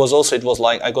 So it was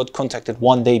like I got contacted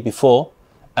one day before,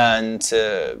 and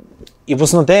it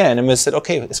was not there. And I said,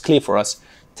 okay, it's clear for us.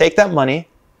 Take that money.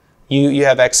 You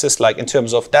have access, like, in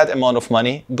terms of that amount of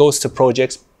money, goes to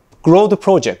projects, grow the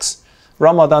projects,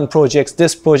 Ramadan projects,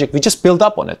 this project, we just build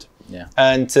up on it. Yeah.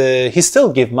 And he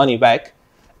still give money back,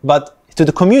 but to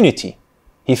the community.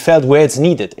 He felt where it's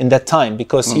needed in that time,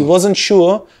 because he wasn't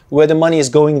sure where the money is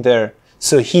going there.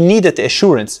 So he needed the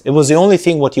assurance. It was the only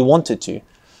thing what he wanted to.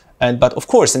 But of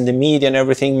course, in the media and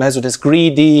everything, Mesut is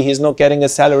greedy. He's not getting a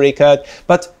salary cut.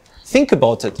 But think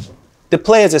about it. The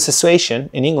Players Association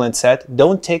in England said,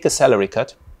 don't take a salary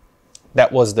cut.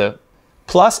 That was the...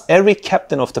 Plus, every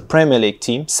captain of the Premier League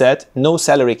team said, no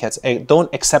salary cuts.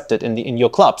 Don't accept it in your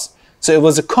clubs. So it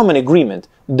was a common agreement.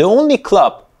 The only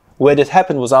club where that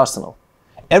happened was Arsenal.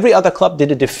 Every other club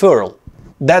did a deferral.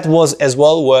 That was as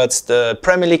well what the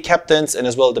Premier League captains and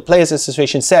as well the Players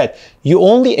Association said. You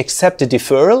only accept a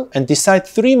deferral and decide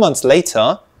 3 months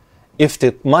later if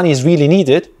the money is really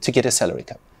needed to get a salary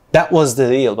cap. That was the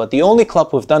deal. But the only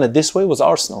club who've done it this way was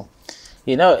Arsenal.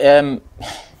 You know,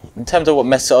 in terms of what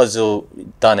Mesut Ozil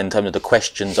done in terms of the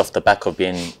questions off the back of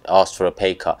being asked for a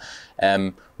pay cut,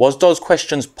 was those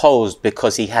questions posed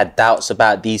because he had doubts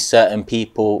about these certain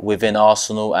people within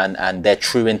Arsenal and their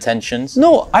true intentions?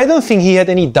 No, I don't think he had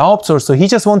any doubts or so. He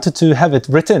just wanted to have it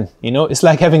written. You know, it's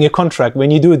like having a contract. When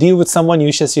you do a deal with someone,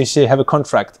 you should have a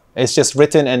contract. It's just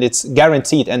written and it's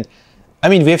guaranteed. And I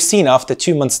mean, we've seen after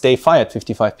 2 months, they fired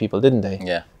 55 people, didn't they?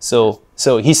 Yeah. So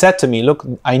he said to me, look,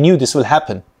 I knew this will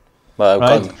happen. Well,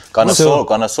 right?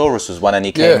 Gunnosaurus was one, and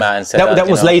he came out and said that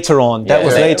was later on. That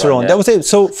was later on. That was it.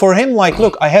 So for him, like,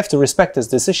 look, I have to respect his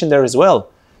decision there as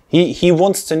well. He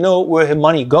wants to know where his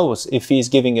money goes if he's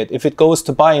giving it. If it goes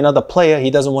to buy another player, he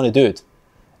doesn't want to do it.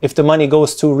 If the money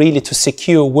goes to really to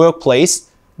secure workplace,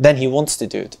 then he wants to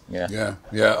do it. Yeah.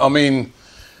 I mean,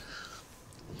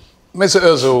 Mesut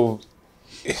Ozil,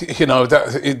 you know,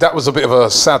 that was a bit of a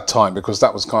sad time, because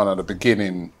that was kind of the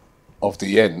beginning of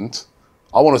the end.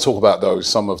 I want to talk about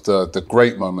some of the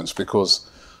great moments, because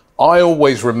I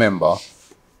always remember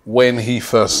when he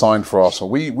first signed for Arsenal.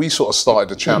 We sort of started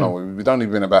the channel. We'd only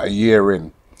been about a year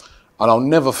in. And I'll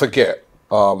never forget,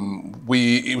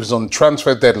 it was on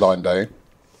transfer deadline day.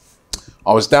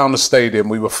 I was down the stadium,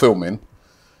 we were filming.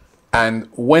 And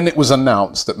when it was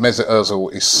announced that Mesut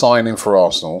Ozil is signing for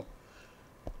Arsenal,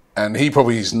 and he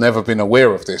probably has never been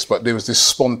aware of this, but there was this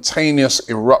spontaneous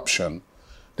eruption.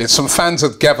 There's some fans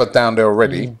had gathered down there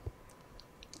already.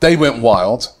 They went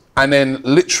wild. And then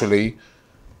literally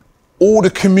all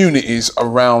the communities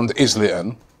around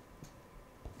Islington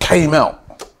came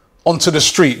out onto the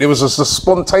street. There was a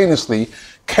spontaneously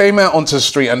came out onto the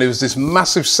street, and there was this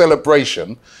massive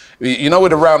celebration. You know where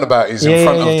the roundabout is in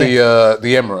front of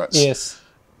the Emirates? Yes.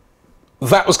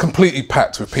 That was completely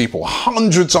packed with people,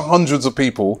 hundreds and hundreds of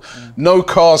people. No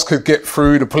cars could get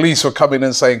through. The police were coming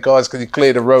and saying, guys, can you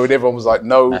clear the road? Everyone was like,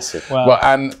 no. Massive. Wow. But,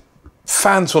 and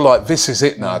fans were like, this is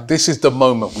it now. This is the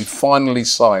moment we finally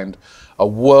signed a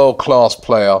world-class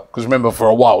player. Because remember, for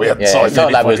a while, we hadn't signed it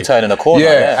felt like we was turning a corner.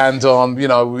 Yeah, and, you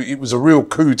know, it was a real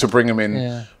coup to bring him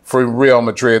in through Real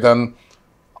Madrid. And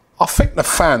I think the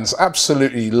fans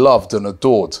absolutely loved and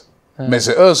adored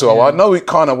Mesut Ozil. I know it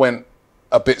kind of went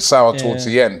a bit sour towards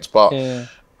the end, but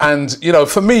and you know,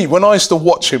 for me, when I used to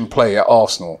watch him play at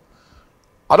Arsenal,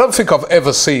 I don't think I've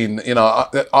ever seen, you know,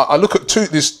 I look at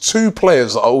there's two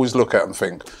players that I always look at and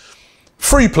think,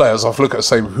 three players I've looked at and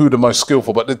say who the most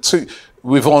skillful, but the two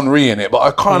with Henry in it, but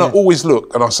I kind of always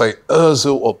look and I say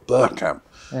Özil or Bergkamp.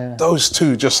 Those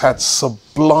two just had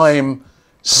sublime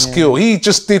skill. He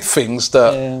just did things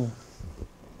that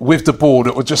with the ball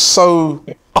that were just so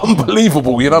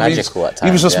unbelievable, you know. Magical at times,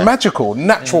 he was just magical,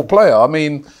 natural player. I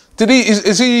mean, did he?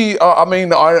 Is he? I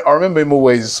mean, I remember him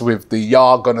always with the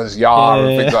Yar Gunners Yar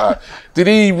and things like that. Did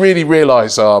he really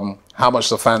realise how much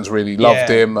the fans really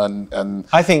loved him? And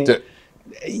I think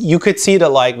you could see that,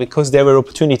 like, because there were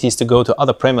opportunities to go to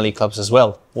other Premier League clubs as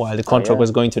well while the contract was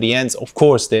going to the ends. Of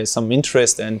course, there's some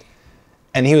interest, and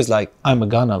he was like, "I'm a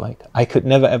Ghana. Like, I could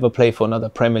never ever play for another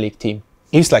Premier League team."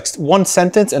 He was like one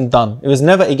sentence and done. It was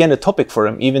never again a topic for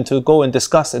him, even to go and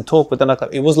discuss and talk with another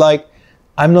club. It was like,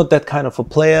 I'm not that kind of a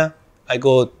player. I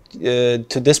go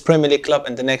to this Premier League club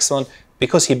and the next one,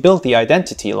 because he built the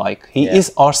identity. Like, he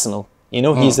is Arsenal. You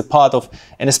know, he's a part of,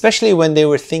 and especially when they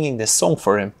were singing this song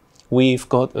for him, "We've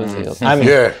got Özil." I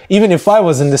mean, even if I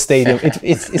was in the stadium,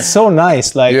 it's so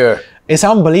nice. Like, it's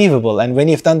unbelievable. And when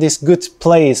you've done these good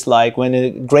plays, like when a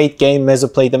great game,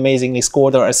 Mesut played amazingly,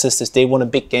 scored or assisted, they won a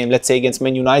big game, let's say against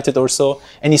Man United or so,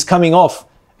 and he's coming off,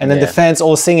 and then the fans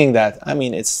all singing that. I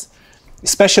mean, it's a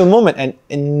special moment,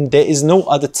 and there is no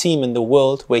other team in the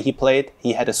world where he played,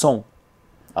 he had a song.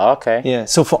 Okay. Yeah,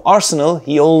 so for Arsenal,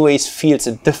 he always feels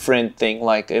a different thing.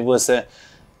 Like, it was a,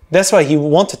 that's why he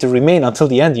wanted to remain until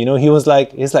the end, you know. He's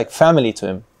like family to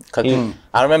him.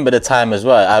 I remember the time as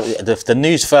well. The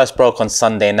news first broke on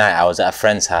Sunday night. I was at a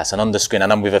friend's house, and on the screen,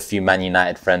 and I'm with a few Man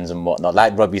United friends and whatnot.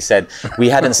 Like Robbie said, we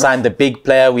hadn't signed a big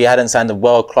player, we hadn't signed a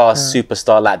world-class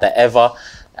superstar like that ever,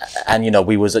 and you know,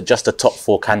 we was just a top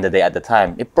 4 candidate at the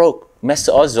time. It broke.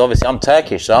 Mesut Ozil, obviously, I'm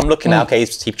Turkish, so I'm looking at, okay,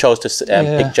 he chose to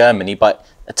pick Germany, but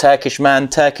a Turkish man,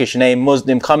 Turkish name,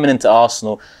 Muslim, coming into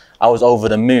Arsenal, I was over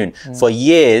the moon. For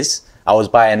years, I was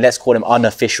buying, let's call them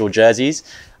unofficial jerseys.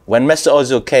 When Mesut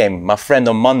Ozil came, my friend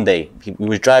on Monday, we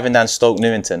was driving down Stoke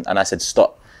Newington, and I said,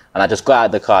 stop. And I just got out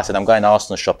of the car, I said, I'm going to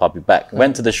Arsenal shop, I'll be back.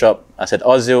 Went to the shop, I said,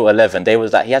 Ozil 11. They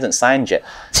was like, he hasn't signed yet.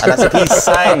 And I said, he's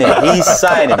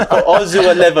signing. Put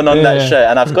Ozil 11 on that shirt,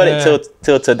 and I've got it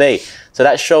till today. So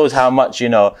that shows how much, you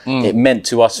know, it meant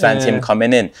to us fans, him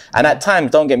coming in. And at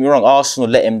times, don't get me wrong, Arsenal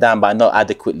let him down by not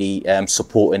adequately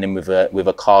supporting him with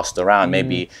a cast around,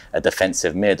 maybe a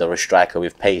defensive mid or a striker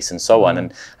with pace and so on.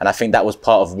 And I think that was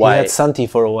part of why. He had Santi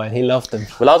for a while. He loved him.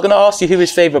 Well, I was going to ask you who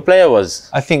his favourite player was.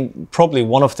 I think probably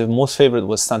one of the most favourite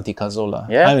was Santi Cazorla.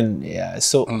 Yeah? I mean,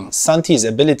 so Santi's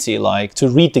ability, like, to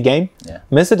read the game.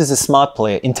 Mesut is a smart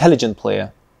player, intelligent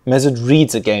player. Mesut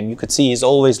reads a game. You could see he's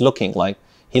always looking, like,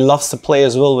 he loves to play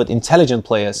as well with intelligent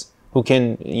players who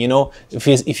can, you know,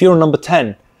 if you're number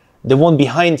 10, the one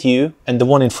behind you and the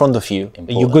one in front of you,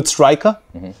 you're a good striker,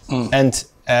 and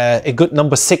a good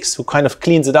number 6 who kind of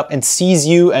cleans it up and sees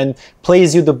you and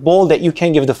plays you the ball that you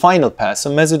can give the final pass. So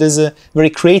Mesut is a very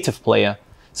creative player.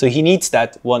 So he needs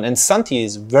that one. And Santi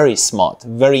is very smart,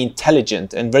 very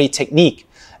intelligent and very technique.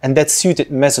 And that suited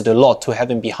Mesut a lot to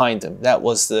have him behind him. That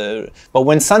was the... But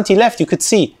when Santi left, you could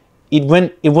see it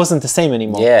wasn't the same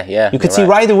anymore. You could see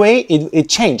right away it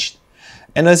changed.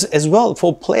 And as well,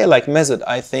 for a player like Mesut,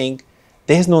 I think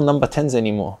there's no number 10s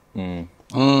anymore.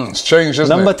 It's changed, isn't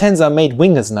Number it? 10s are made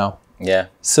wingers now. Yeah.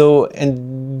 So,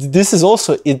 and this is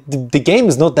also, the game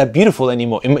is not that beautiful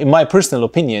anymore, in my personal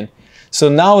opinion. So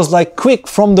now it's like quick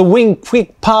from the wing,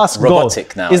 quick pass,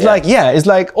 robotic goal. now. It's it's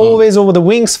like always over the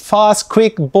wings, fast,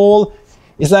 quick ball.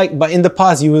 It's like, but in the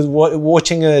past, you was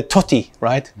watching Totti,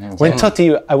 right? When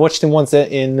Totti, I watched him once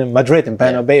in Madrid, in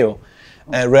Bernabeu.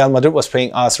 Real Madrid was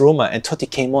playing AS Roma, and Totti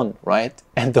came on, right?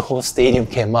 And the whole stadium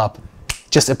came up,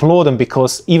 just applaud him,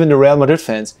 because even the Real Madrid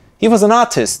fans, he was an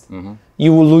artist.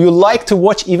 You like to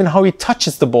watch even how he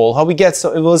touches the ball, how he gets.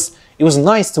 So it was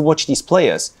nice to watch these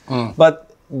players, but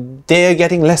they're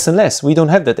getting less and less. We don't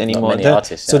have that anymore. Not many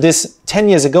artists, So this 10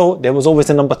 years ago, there was always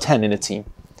a number 10 in a team.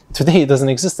 Today it doesn't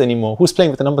exist anymore. Who's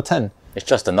playing with the number 10? It's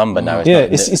just a number now. Yeah,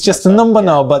 it's just a number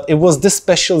now, but it was this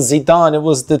special Zidane, it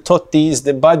was the Tottis,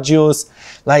 the Baggios,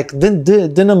 like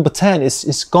the number 10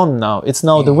 is gone now. It's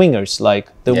now the wingers, like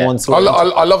the ones who...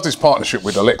 I love this partnership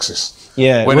with Alexis.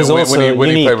 Yeah, when, it was when, also when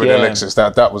he unique, played with Alexis,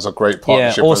 that was a great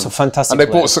partnership. Yeah, also fantastic. And they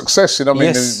player. brought success, you know what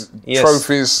I mean?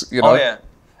 Trophies, you know. Oh, yeah.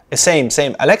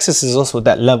 Same. Alexis is also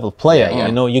that level player,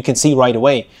 you know, you can see right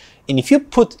away. And if you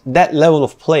put that level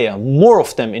of player, more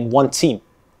of them in one team,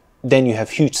 then you have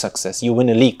huge success. You win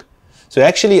a league. So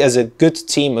actually, as a good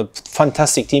team, a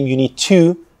fantastic team, you need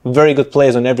 2 very good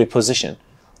players on every position,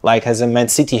 like as a Man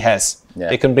City has. Yeah.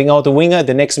 They can bring out a winger,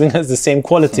 the next winger is the same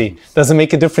quality. Doesn't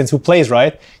make a difference who plays,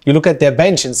 right? You look at their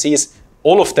bench and see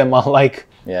all of them are like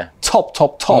top.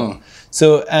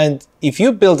 So, and if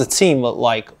you build a team of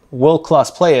like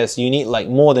world-class players, you need like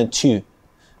more than 2.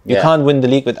 You can't win the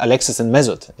league with Alexis and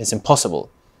Mesut. It's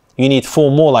impossible. You need 4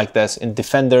 more like this in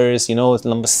defenders, you know,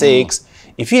 number 6.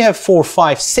 If you have 4,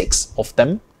 5, 6 of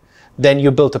them, then you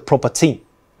build a proper team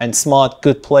and smart,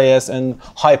 good players and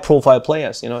high-profile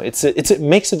players. You know, it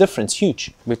makes a difference,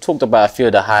 huge. We talked about a few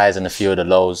of the highs and a few of the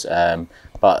lows,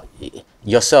 but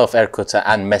yourself, Erkut,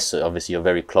 and Mesut, obviously you're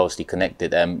very closely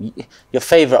connected. Your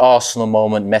favourite Arsenal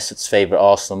moment, Mesut's favourite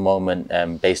Arsenal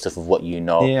moment, based off of what you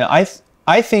know? Yeah,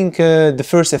 I think the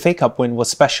first FA Cup win was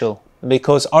special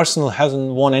because Arsenal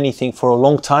hasn't won anything for a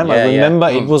long time. I remember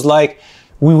it was like,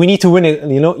 we need to win it.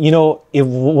 You know, it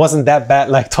wasn't that bad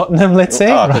like Tottenham, let's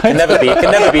say. Oh, right? It can never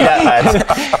be that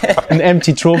bad. An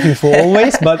empty trophy for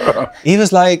always. But it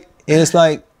was like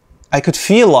I could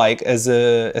feel like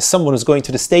as someone who's going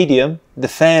to the stadium, the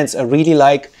fans are really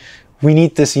like, we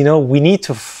need this. You know, we need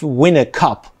to win a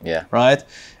cup. Yeah. Right.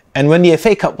 And when the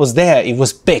FA Cup was there, it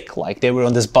was big. Like they were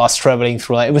on this bus traveling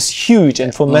through. Like, it was huge.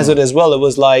 And for Mesut as well, it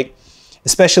was like a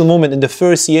special moment in the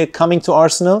first year coming to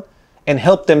Arsenal and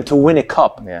help them to win a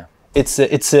cup. Yeah. It's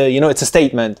a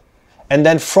statement. And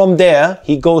then from there,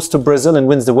 he goes to Brazil and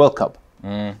wins the World Cup.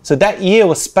 So that year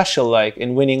was special, like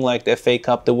in winning like the FA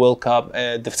Cup, the World Cup,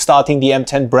 starting the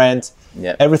M10 brand.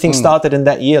 Yeah. Everything started in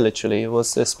that year, literally. It was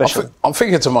special. I'm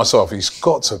thinking to myself, he's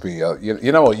got to be,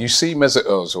 you know what, you see Mesut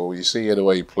Ozil, you see the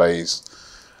way he plays,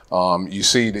 you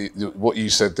see what you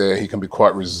said there, he can be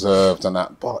quite reserved and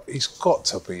that, but he's got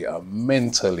to be a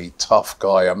mentally tough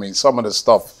guy. I mean, some of the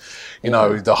stuff, you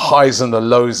know, the highs and the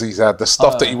lows he's had, the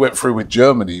stuff that he went through with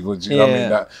Germany, was, you know what I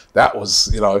mean, that was,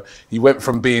 you know, he went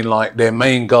from being like their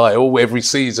main guy every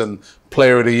season,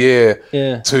 player of the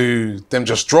year, to them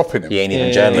just dropping him. He ain't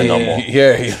even German no more.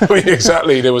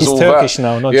 Exactly. There was He's all Turkish that.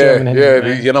 now, not German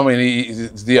anymore. You know what I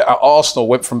mean? Arsenal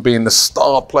went from being the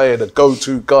star player, the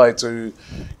go-to guy, to,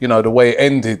 you know, the way it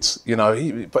ended. You know,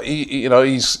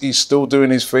 he's still doing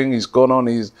his thing. He's gone on.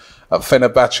 He's at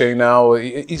Fenerbahce now.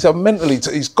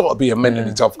 He's got to be a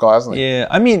mentally tough guy, hasn't he? Yeah,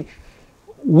 I mean,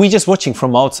 we just watching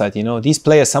from outside, you know, these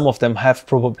players, some of them have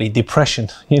probably depression,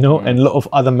 you know, and a lot of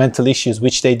other mental issues,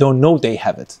 which they don't know they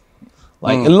have it.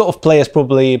 Like a lot of players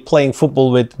probably playing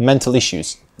football with mental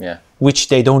issues, which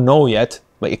they don't know yet,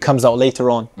 but it comes out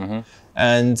later on.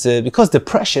 And because the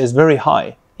pressure is very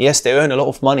high, yes, they earn a lot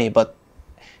of money, but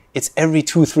it's every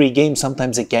 2-3 games,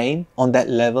 sometimes a game on that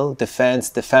level. The fans,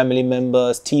 the family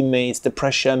members, teammates, the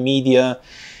pressure, media.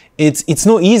 It's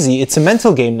not easy. It's a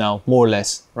mental game now, more or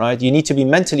less, right? You need to be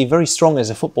mentally very strong as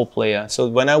a football player. So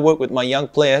when I work with my young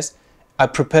players, I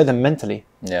prepare them mentally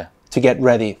to get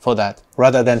ready for that,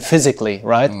 rather than physically,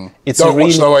 right? Don't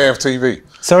watch no AFTV.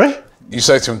 Sorry? You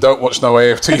say to him, don't watch no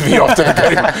AFTV after the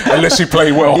game unless you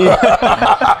play well.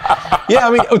 Yeah,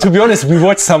 I mean, to be honest, we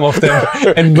watched some of them,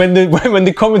 and when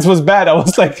the comments was bad, I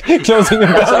was like closing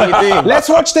them down. Let's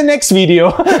watch the next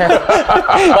video.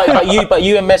 but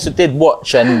you and Mesut did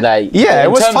watch, and like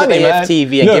it was funny, in terms of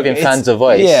AFTV and giving fans a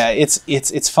voice. Yeah,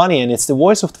 it's funny, and it's the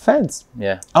voice of the fans.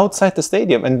 Yeah, outside the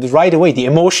stadium, and right away the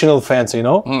emotional fans. You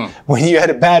know, when you had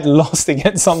a bad loss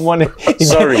against someone.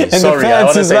 Sorry, I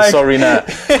want to say like, sorry now.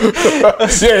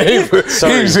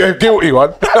 He's a guilty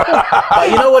one. But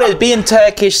you know what? It's being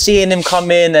Turkish, seeing him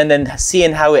come in and then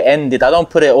seeing how it ended. I don't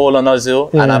put it all on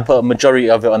Ozil, and I put a majority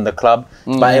of it on the club.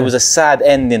 But it was a sad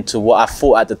ending to what I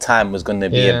thought at the time was going to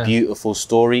be a beautiful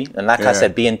story. And like I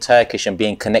said, being Turkish and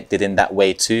being connected in that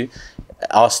way too.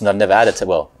 Arsenal have never had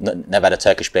never had a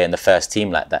Turkish player in the first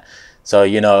team like that. So,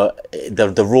 you know,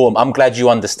 the raw, I'm glad you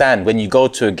understand when you go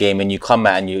to a game and you come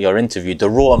out and you're interviewed, the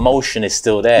raw emotion is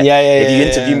still there. If you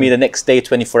interview me the next day,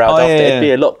 24 hours after, it'd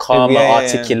be a lot calmer,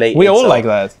 articulated. We all like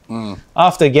that.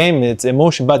 After a game, it's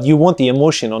emotion, but you want the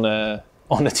emotion on a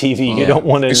TV. You don't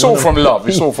want to. It's all from love.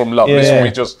 It's all from love.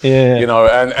 We just, you know,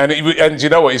 and you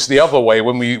know what? It's the other way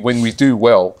when we do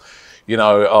well.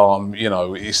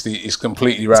 it's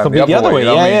completely round Completely the other way. you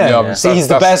know what I mean? See, he's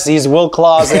the best. He's world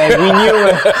class, and we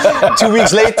knew 2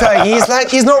 weeks later he's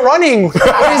not running. What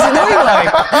is he doing?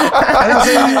 Like, and I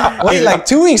was like, wait, like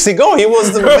 2 weeks ago he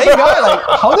was the main guy. Like,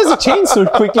 how does it change so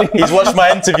quickly? He's watched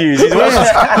my interviews.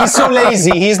 He's so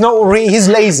lazy. He's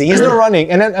lazy. He's not running.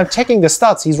 And then I'm checking the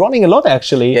stats. He's running a lot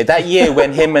actually. Yeah, that year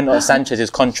when him and Sanchez's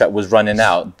contract was running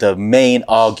out, the main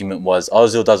argument was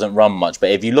Ozil doesn't run much.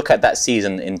 But if you look at that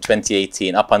season in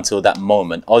 2018, up until that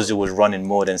moment, Ozil was running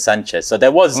more than Sanchez. So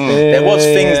there was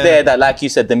things there that, like you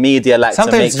said, the media like to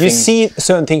make sometimes you things... see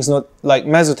certain things, not like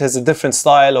Mesut has a different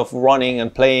style of running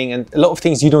and playing, and a lot of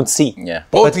things you don't see. Yeah,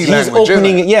 but he's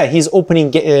opening. Yeah, he's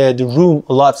opening the room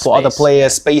a lot for other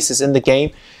players, spaces in the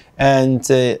game. And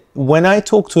when I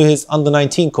talk to his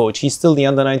under-19 coach, he's still the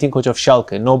under-19 coach of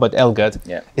Schalke, Norbert Elgert.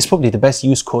 Yeah. He's probably the best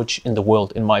youth coach in the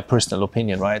world, in my personal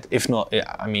opinion, right? If not,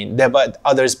 I mean, there are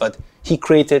others, but he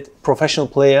created professional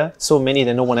player, so many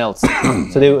than no one else.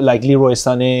 So they were like Leroy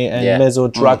Sané and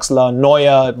Mesut, Draxler,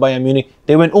 Neuer, Bayern Munich.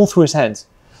 They went all through his hands.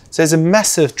 So he's a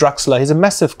massive Draxler. He's a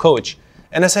massive coach.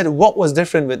 And I said, what was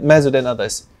different with Mesut and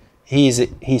others? He's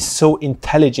so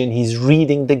intelligent. He's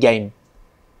reading the game.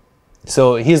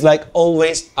 So he's like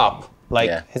always up.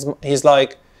 Like he's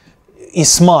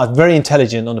smart, very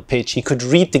intelligent on the pitch. He could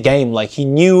read the game. Like he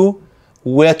knew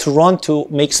where to run to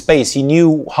make space. He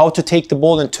knew how to take the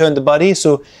ball and turn the body.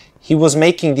 So he was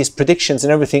making these predictions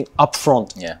and everything up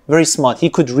front. Yeah. Very smart.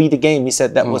 He could read the game. He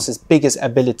said that was his biggest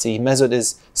ability. Mesut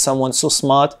is someone so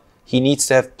smart. He needs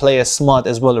to have players smart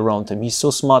as well around him. He's so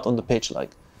smart on the pitch.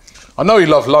 Like, I know he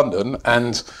loved London,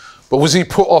 but was he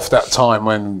put off that time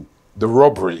when the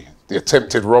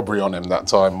attempted robbery on him that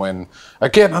time when,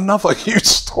 again, another huge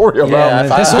story about...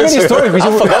 there's so many stories.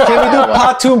 Can we do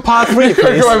part 2 and part 3,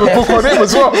 please? You have a book on him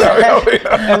as well.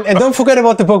 and don't forget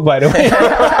about the book, by the way.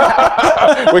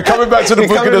 We're coming back to the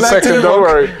book in a second, don't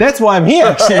worry. That's why I'm here,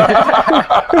 actually.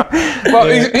 Well,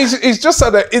 he's just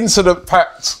had an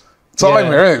incident-packed time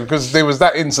here, because there was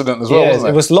that incident as well, wasn't it?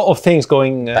 It was a lot of things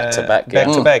going back to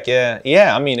back.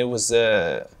 Yeah, I mean, it was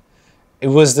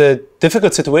a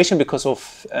difficult situation because of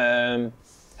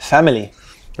family.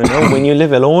 You know, when you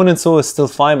live alone and so, it's still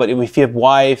fine. But if you have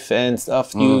wife and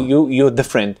stuff, you're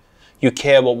different. You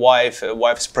care about wife.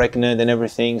 Wife's pregnant and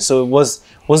everything. So it was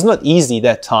not easy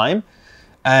that time.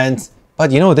 But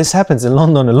you know, this happens in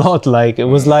London a lot. Like it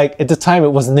was like at the time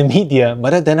it was in the media.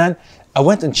 But then I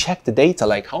went and checked the data.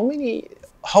 Like how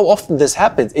often this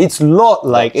happens? It's a lot,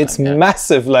 like it's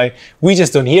massive, like we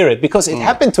just don't hear it because it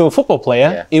happened to a football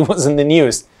player. It was in the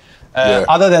news.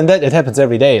 Other than that, it happens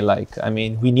every day. Like, I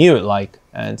mean, we knew it, like,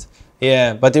 and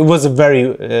but it was a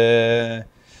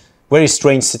very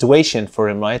strange situation for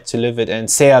him, right, to live it. And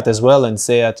Seat as well, and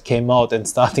Seat came out and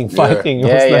starting fighting.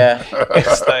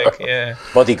 It's like,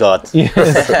 bodyguard.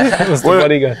 Yes, it was the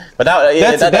bodyguard. But now,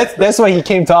 that's why he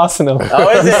came to Arsenal. Oh,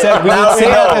 is it? He said, we need Seat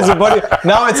as a body.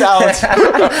 Now it's out.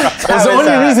 That's the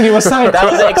only reason he was signed. That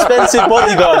was an expensive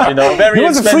bodyguard, you know, very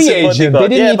expensive. He was a free agent. They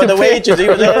didn't need but to the wages, he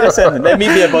was listen, let me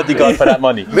be a bodyguard for that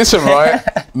money. Listen, right,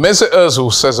 Mesut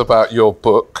Ozil says about your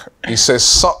book, he says,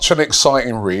 such an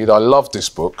exciting read. I love this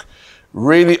book.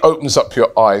 Really opens up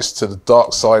your eyes to the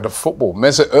dark side of football.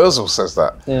 Mesut Ozil says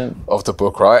that of the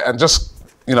book, right? And just,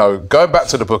 you know, going back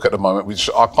to the book at the moment, which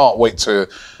I can't wait to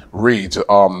read,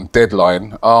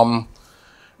 deadline,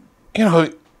 you know,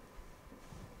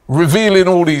 revealing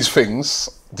all these things,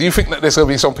 do you think that there's going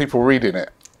to be some people reading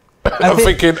it? I'm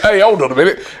thinking, hey, hold on a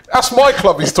minute, that's my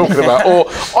club he's talking about, or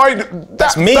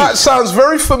that's me. That sounds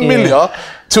very familiar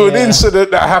to an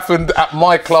incident that happened at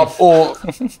my club, or...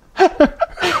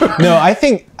 No, I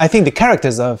think the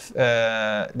characters of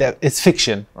it's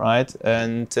fiction, right?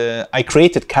 And I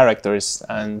created characters,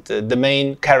 and the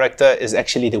main character is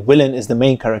actually the villain is the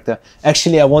main character.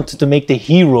 Actually, I wanted to make the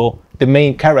hero the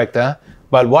main character,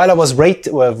 but while I was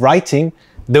writing,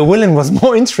 the villain was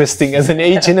more interesting as an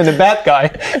agent and a bad guy.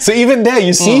 So even there,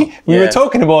 you see, we were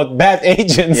talking about bad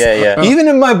agents. Even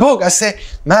in my book, I say,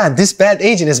 man, this bad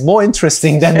agent is more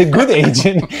interesting than the good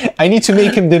agent. I need to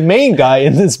make him the main guy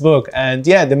in this book. And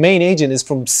yeah, the main agent is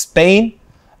from Spain.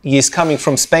 He's coming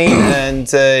from Spain and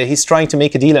he's trying to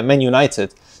make a deal at Man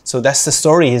United. So that's the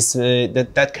story,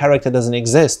 that character doesn't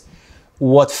exist.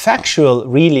 What factual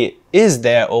really is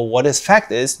there, or what is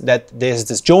fact, is that there's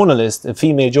this journalist, a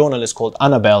female journalist called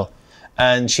Annabelle,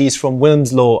 and she's from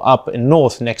Wilmslow up in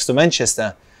north next to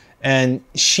Manchester, and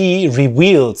she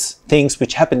reveals things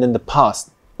which happened in the past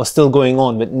or still going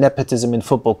on with nepotism in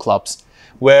football clubs,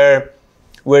 where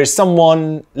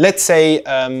someone, let's say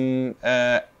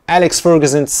Alex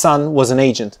Ferguson's son was an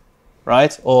agent,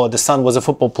 right, or the son was a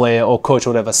football player or coach or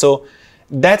whatever. So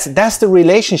that's the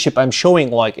relationship I'm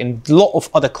showing, like in a lot of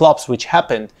other clubs which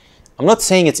happened. I'm not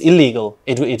saying it's illegal.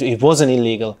 It wasn't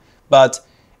illegal, but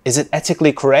is it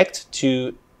ethically correct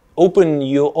to open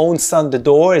your own son the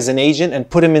door as an agent and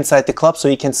put him inside the club so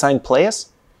he can sign players?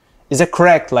 Is that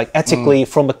correct? Like ethically,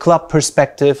 from a club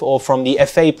perspective or from the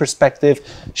FA perspective,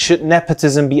 should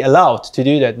nepotism be allowed to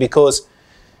do that? Because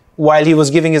while he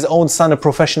was giving his own son a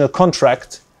professional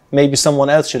contract, maybe someone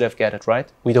else should have got it,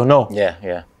 right? We don't know. Yeah,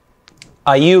 yeah.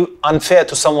 Are you unfair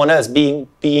to someone else,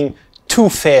 being too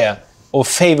fair or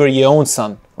favor your own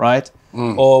son, right?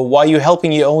 Or why you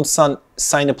helping your own son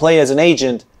sign a player as an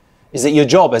agent? Is it your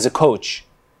job as a coach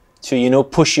to, you know,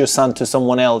 push your son to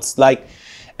someone else, like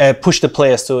push the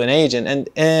players to an agent?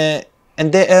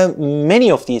 And there are many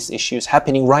of these issues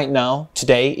happening right now,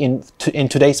 today, in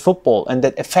today's football, and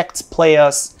that affects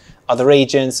players, other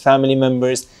agents, family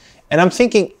members. And I'm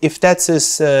thinking, if that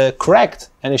is correct,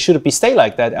 and it shouldn't be stay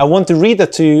like that, I want the reader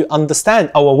to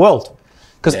understand our world.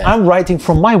 Because I'm writing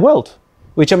from my world,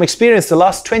 which I'm experienced the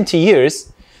last 20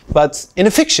 years, but in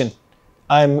a fiction.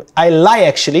 I lie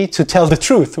actually to tell the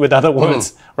truth, with other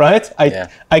words, right?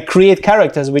 I create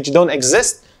characters which don't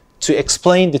exist to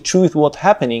explain the truth, what's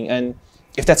happening. And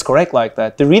if that's correct like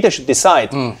that, the reader should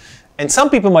decide. And some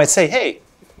people might say, hey,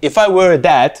 if I were a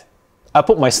dad, I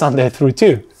put my son there through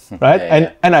too. Right?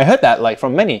 And I heard that like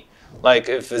from many. Like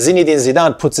if Zinedine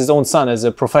Zidane puts his own son as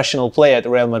a professional player at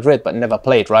Real Madrid but never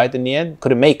played, right? In the end,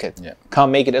 couldn't make it.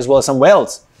 Can't make it as well somewhere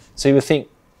else. So you would think,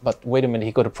 but wait a minute,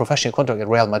 he got a professional contract at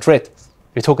Real Madrid.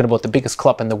 You're talking about the biggest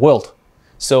club in the world.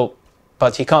 So,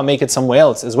 but he can't make it somewhere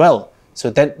else as well. So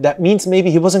that means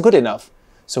maybe he wasn't good enough.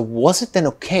 So was it then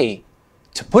okay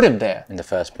to put him there? In the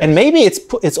first place. And maybe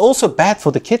it's also bad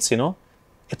for the kids, you know?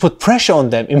 It put pressure on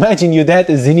them. Imagine your dad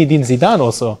is Zinedine Zidane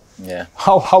also. Yeah.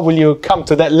 How will you come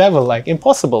to that level? Like,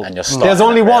 impossible. And you're There's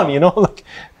only one, you know? Like,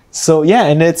 so, yeah,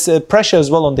 and it's pressure as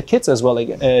well on the kids as well,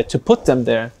 like, to put them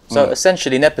there. So,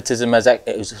 essentially, nepotism has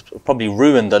probably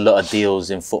ruined a lot of deals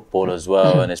in football as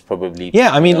well, and it's probably...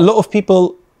 Yeah, I mean, a lot of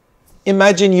people...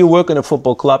 Imagine you work in a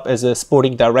football club as a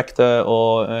sporting director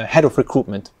or head of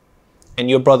recruitment, and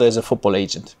your brother is a football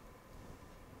agent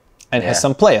and has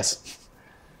some players.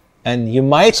 And you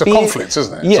might be... It's a conflict,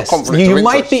 isn't it? Yes, it's a conflict you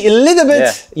might be a little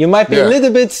bit... You might be a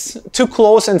little bit too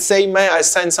close and say, man, I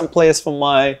signed some players for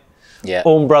my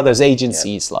own brother's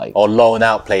agencies. Like, or loan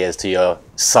out players to your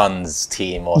son's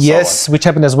team or yes, which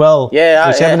happened as well.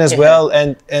 Which happened as well.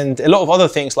 And a lot of other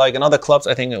things, like in other clubs,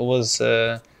 I think it was...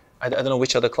 I don't know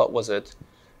which other club was it.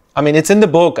 I mean, it's in the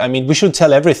book. I mean, we should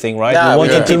tell everything, right? No, we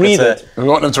want them to read it. We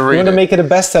want them to read it. We want to make it a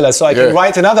bestseller, so I can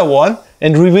write another one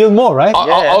and reveal more, right?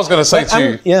 I was going to say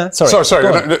to you...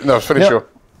 Sorry. No, finish your...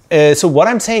 So what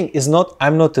I'm saying is not,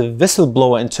 I'm not a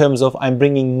whistleblower in terms of I'm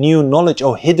bringing new knowledge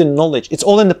or hidden knowledge. It's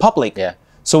all in the public.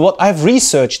 So what I've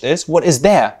researched is what is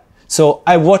there. So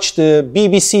I watched the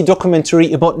BBC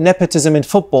documentary about nepotism in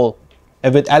football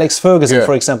with Alex Ferguson,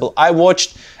 for example.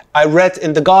 I read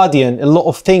in The Guardian a lot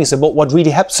of things about what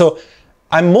really happened. So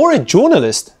I'm more a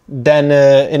journalist than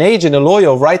an agent, a lawyer,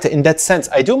 or writer in that sense.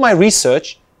 I do my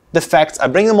research, the facts, I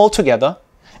bring them all together,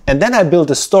 and then I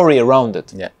build a story around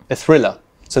it, a thriller.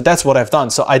 So that's what I've done.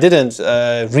 So I didn't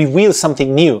reveal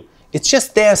something new. It's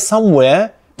just there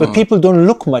somewhere, but people don't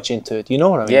look much into it. You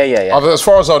know what I mean? Yeah. As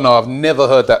far as I know, I've never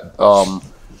heard that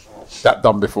that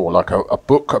done before, like a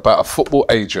book about a football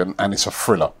agent, and it's a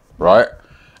thriller, right?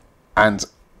 And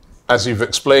as you've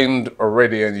explained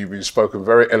already, and you've spoken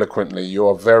very eloquently,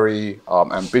 you're a very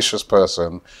ambitious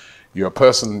person. You're a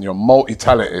person, you're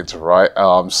multi-talented, right?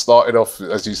 Started off,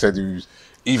 as you said,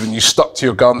 you stuck to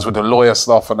your guns with the lawyer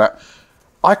stuff and that.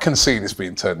 I can see this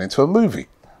being turned into a movie.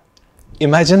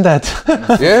 Imagine that.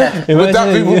 Yeah?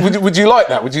 Would you like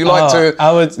that? Would you like to,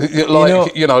 I would,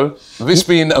 like, you know, this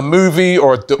being a movie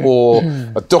or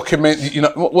a document, you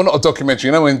know, well, not a documentary,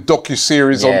 you know, in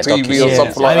docu-series on TV or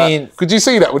something like that. Could you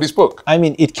see that with this book? I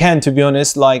mean, it can, to be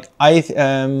honest. Like,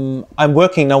 I'm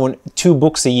working now on 2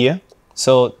 books a year.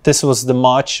 So this was the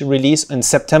March release. In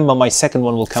September, my second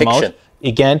one will come out.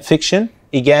 Again, fiction.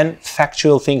 Again,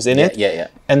 factual things in it.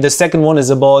 And the second one is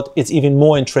about, it's even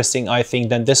more interesting, I think,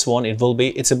 than this one.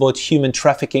 It's about human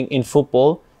trafficking in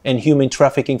football and human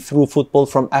trafficking through football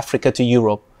from Africa to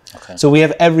Europe. So we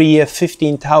have every year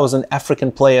 15,000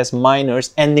 African players,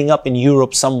 minors, ending up in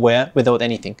Europe somewhere without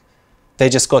anything. They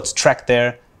just got tracked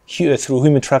there through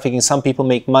human trafficking. Some people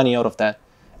make money out of that.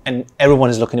 And everyone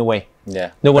is looking away.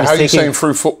 No one is how are you saying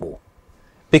through football?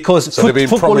 Because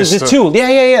football is a tool.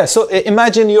 So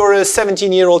imagine you're a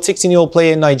 17-year-old, 16-year-old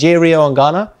player in Nigeria or in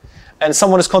Ghana, and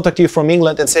someone has contacted you from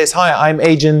England and says, hi, I'm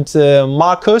Agent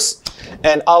Marcus,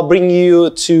 and I'll bring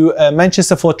you to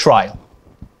Manchester for a trial.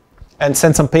 and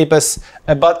send some papers.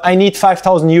 But I need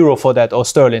 5,000 euro for that, or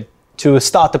sterling, to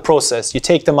start the process. You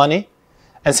take the money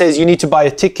and says you need to buy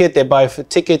a ticket. They buy a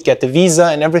ticket, get the visa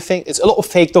and everything. It's a lot of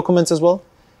fake documents as well.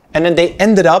 And then they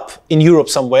ended up in Europe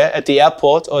somewhere at the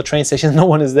airport or train station. No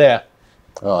one is there.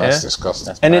 Oh, that's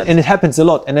disgusting. And it happens a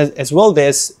lot. And as well,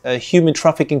 there's human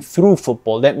trafficking through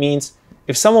football. That means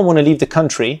if someone want to leave the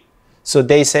country, so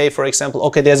they say, for example,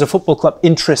 okay, there's a football club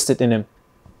interested in him.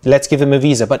 Let's give him a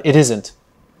visa, but it isn't.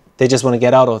 They just want to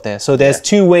get out of there. So there's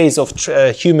two ways of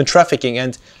human trafficking,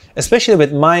 and especially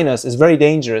with minors, it's very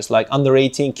dangerous, like under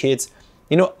 18 kids.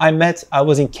 You know, I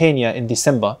was in Kenya in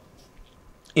December,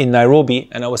 in Nairobi,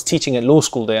 and I was teaching at law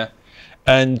school there.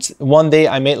 And one day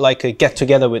I made like a get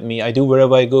together with me. I do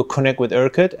wherever I go, connect with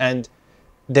Erkut. And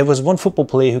there was one football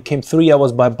player who came 3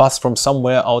 hours by bus from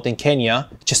somewhere out in Kenya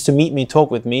just to meet me, talk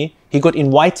with me. He got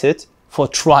invited for a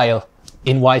trial,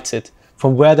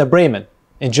 from Werder Bremen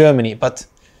in Germany. But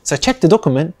so I checked the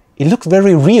document. It looked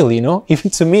very real, you know,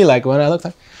 even to me, like when I looked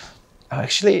at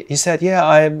actually, he said, yeah,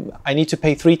 I need to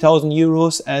pay 3,000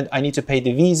 euros and I need to pay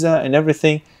the visa and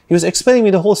everything. He was explaining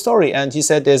me the whole story, and he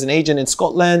said there's an agent in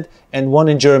Scotland and one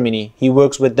in Germany. He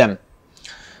works with them.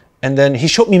 And then he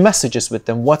showed me messages with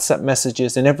them, WhatsApp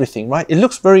messages and everything, right? It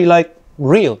looks very like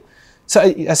real. So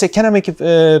I said, can I make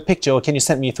a picture, or can you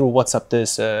send me through WhatsApp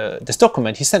this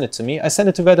document? He sent it to me. I sent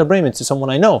it to Werder Bremen, to someone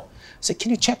I know. I said, can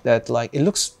you check that? Like, it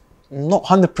looks not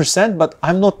 100%, but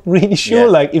I'm not really sure,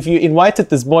 like, if you invited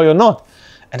this boy or not.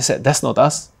 And I said, that's not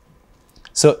us.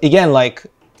 So again, like,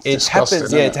 it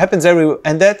happens, it happens everywhere.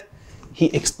 And that, he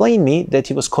explained me that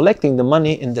he was collecting the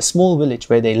money in the small village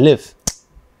where they live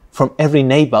from every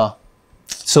neighbor.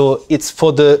 So it's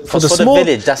for the small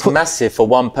village. That's massive for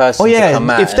one person to come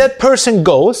out. If that person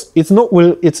goes, it's not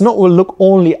will look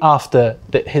only after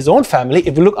his own family.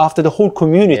 It will look after the whole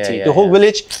community, the whole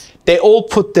village. They all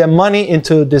put their money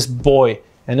into this boy.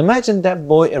 And imagine that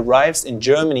boy arrives in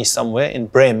Germany somewhere, in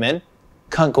Bremen,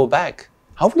 can't go back.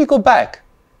 How will he go back?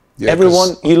 Yeah,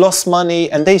 everyone, he lost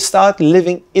money, and they start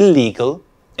living illegal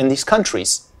in these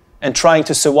countries and trying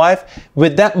to survive.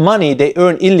 With that money they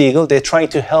earn illegal, they're trying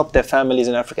to help their families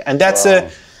in Africa. And that's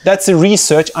a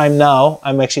research.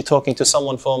 I'm actually talking to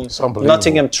someone from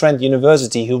Nottingham Trent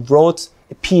University who wrote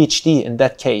a PhD in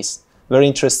that case. Very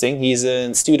interesting. He's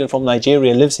a student from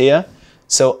Nigeria, lives here.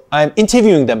 So I'm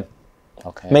interviewing them,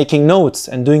 making notes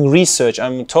and doing research.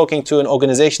 I'm talking to an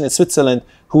organization in Switzerland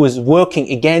who is working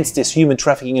against this human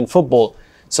trafficking in football.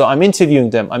 So I'm interviewing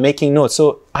them, I'm making notes.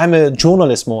 So I'm a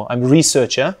journalist more, I'm a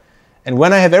researcher. And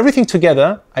when I have everything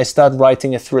together, I start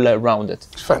writing a thriller around it.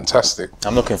 Fantastic.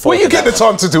 I'm looking forward to that. Where you get the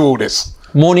time to do all this?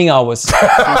 Morning hours.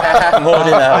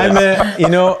 Morning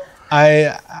hours.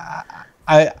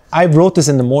 I wrote this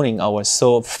in the morning hours.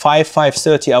 So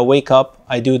 5:30, I wake up.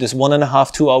 I do this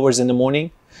 1.5, 2 hours in the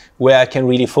morning, where I can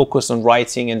really focus on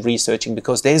writing and researching,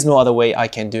 because there's no other way I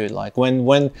can do it. Like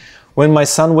when my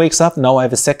son wakes up, now I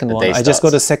have a second one. I just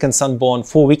got a second son born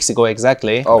 4 weeks ago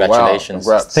exactly. Oh, congratulations.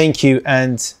 Wow. Thank you.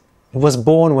 And it was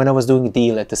born when I was doing a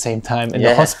deal at the same time in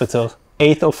the hospital.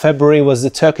 8th of February was the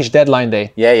Turkish deadline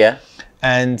day. Yeah.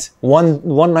 And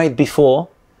one night before,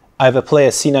 I have a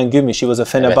player, Sinan Gümüş. He was a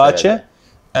Fenerbahce,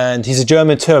 and he's a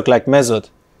German Turk like Mesut.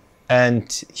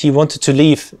 And he wanted to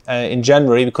leave in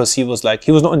January because he was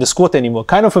not in the squad anymore.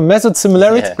 Kind of a Mesut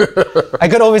similarity. Yeah. I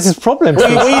got always this problem.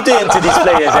 What are you doing to these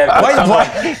players?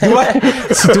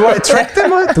 Do I attract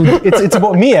them? It's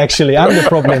about me, actually. I'm the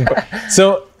problem.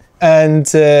 So, and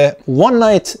one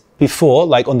night before,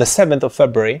 like on the 7th of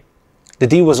February, the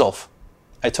deal was off.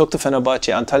 I talked to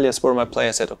Fenerbahce, Antalyaspor, my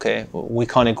player, said, okay, we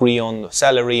can't agree on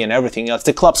salary and everything else.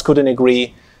 The clubs couldn't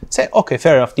agree. Said, okay,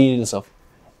 fair enough, deal is off.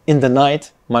 In the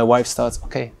night, my wife starts,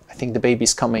 okay, I think the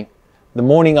baby's coming. The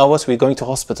morning hours, we're going to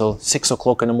hospital, 6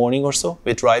 o'clock in the morning or so,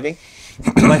 we're driving.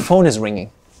 My phone is ringing.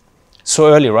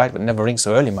 So early, right? But never rings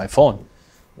so early, my phone.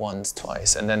 Once,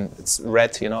 twice, and then it's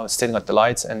red, it's staring at the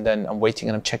lights, and then I'm waiting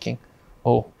and I'm checking.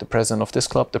 Oh, the president of this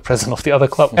club, the president of the other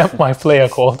club, and my player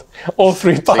called. All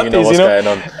three parties, so you know what's going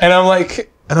on. And I'm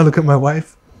like, and I look at my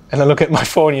wife, and I look at my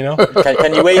phone,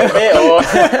 Can you wait a bit? Or?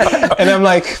 And I'm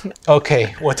like,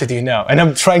 okay, what to do now? And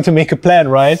I'm trying to make a plan,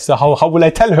 right? So how will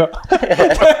I tell her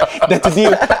that the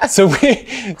deal?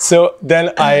 So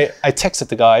then I texted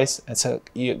the guys and said,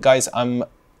 you guys,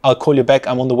 I'll call you back.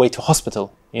 I'm on the way to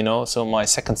hospital, So my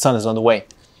second son is on the way.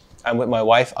 I'm with my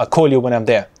wife. I'll call you when I'm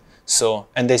there. So,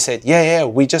 and they said, yeah,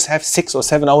 we just have 6 or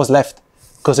 7 hours left.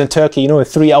 Because in Turkey,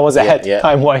 3 hours ahead,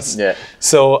 time-wise. Yeah.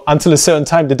 So until a certain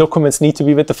time, the documents need to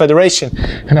be with the federation.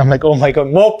 And I'm like, oh my God,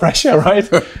 more pressure, right?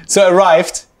 So I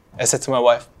arrived. I said to my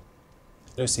wife,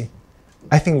 Lucy,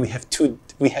 I think we have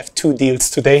two deals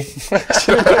today.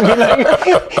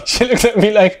 She looked at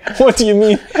me like, what do you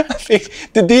mean? I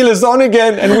think the deal is on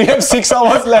again and we have 6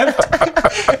 hours left.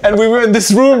 And we were in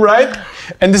this room, right?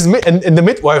 And and the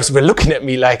midwives were looking at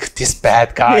me like, this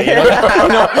bad guy. You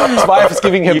know? His wife is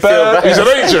giving him birth. He's an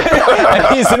agent.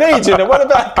 And he's an agent, and what a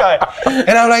bad guy.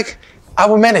 And I'm like, I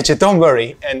will manage it, don't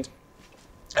worry. And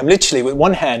I'm literally with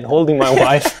one hand holding my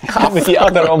wife and with the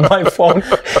other on my phone.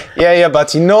 Yeah,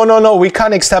 but no, we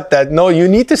can't accept that. No, you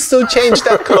need to still change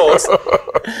that clause.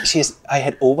 I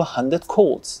had over 100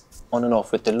 calls on and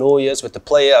off with the lawyers, with the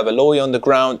player. I have a lawyer on the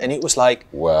ground, and it was like,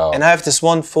 wow. And I have this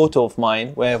one photo of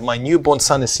mine where my newborn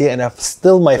son is here, and I have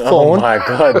still my phone. Oh my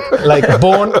God. Like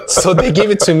born, so they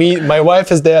give it to me. My wife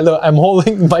is there. Look, I'm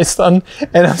holding my son,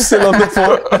 and I'm still on the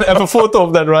phone. And I have a photo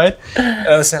of that, right? And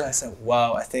I said,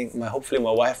 wow, I think hopefully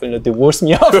my wife will not divorce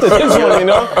me after this one, you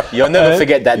know? You'll never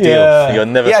forget that deal. Yeah. You'll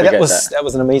never forget that. That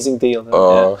was an amazing deal.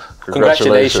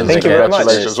 Congratulations. Thank you very much.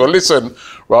 Well, listen,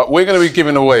 right, we're going to be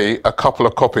giving away a couple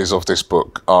of copies of this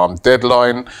book,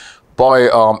 Deadline by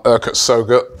Erkut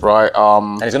Sogut, right?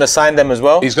 And he's going to sign them as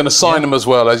well? He's going to sign them as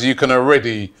well, as you can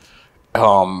already,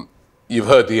 you've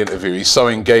heard the interview. He's so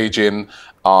engaging.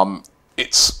 I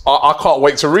can't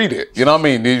wait to read it. You know what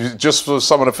I mean? Just for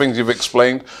some of the things you've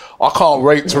explained, I can't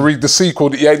wait to read the sequel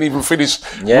that you ain't even finished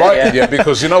writing yet.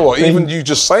 Because you know what? Even you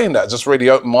just saying that just really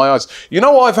opened my eyes. You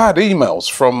know, I've had emails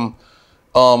from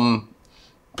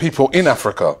people in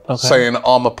Africa saying,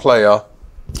 I'm a player.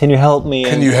 Can you help me?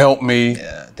 Can you help me?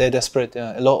 Yeah, they're desperate.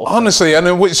 A lot of honestly, and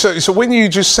then so when you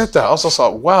just said that, I was just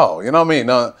like, wow. You know what I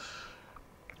mean?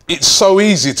 It's so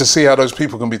easy to see how those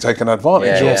people can be taken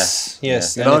advantage of.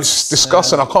 Yes. You know, it's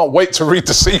disgusting. I can't wait to read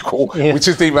the sequel, which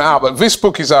isn't even out. But this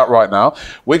book is out right now.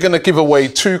 We're going to give away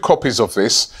 2 copies of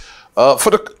this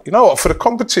for the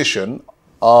competition.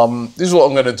 This is what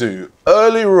I'm going to do.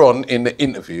 Earlier on in the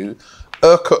interview,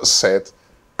 Erkut said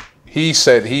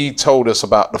he told us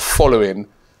about the following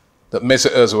that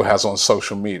Mesut Ozil has on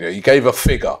social media. He gave a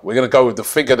figure. We're going to go with the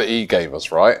figure that he gave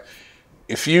us, right?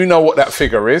 If you know what that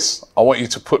figure is, I want you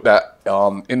to put that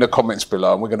in the comments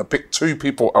below. And we're going to pick 2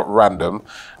 people at random,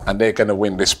 and they're going to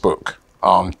win this book.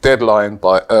 Deadline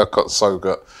by Erkut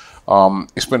Sogut.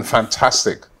 It's been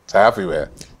fantastic to have you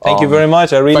here. Thank you very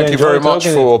much. I really enjoyed very much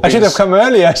for. I should have come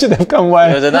earlier. I should have come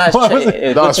while. It was a nice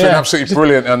chat. No, it's been absolutely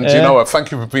brilliant. And you know what?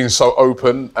 Thank you for being so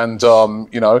open. And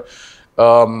you know.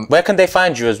 Where can they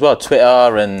find you as well?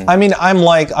 Twitter and... I mean, I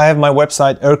have my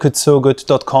website,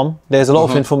 erkutsogut.com. There's a lot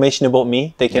of information about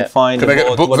me. They can find... Can I get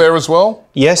the book there as well?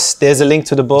 Yes, there's a link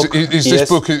to the book. Is this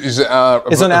book, is it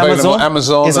it's on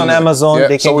Amazon. It's on Amazon.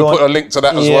 Yeah, so we'll put a link to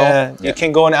that as well. You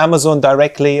can go on Amazon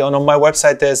directly. On my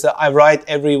website, I write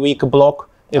every week a blog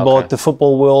about the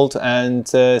football world, and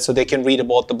so they can read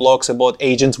about the blogs, about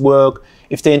agents' work.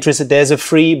 If they're interested, there's a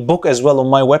free book as well on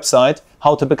my website,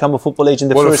 How to Become a Football Agent,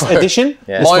 the first edition.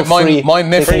 My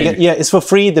nephew... it's for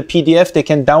free, the PDF, they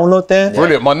can download there.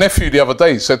 Brilliant. My nephew the other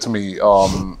day said to me,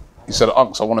 he said,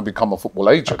 Unks, I want to become a football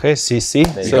agent. Okay, see.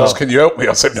 He goes, can you help me?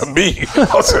 I said, no, me.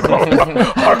 I said,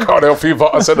 I can't help you,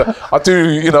 but I said, I do,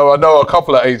 you know, I know a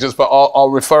couple of agents, but I'll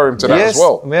refer him to that as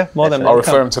well. Yeah, more than I'll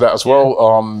refer him to that as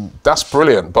well. That's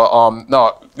brilliant. But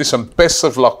no, listen, best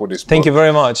of luck with this book. Thank you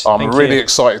very much. I'm really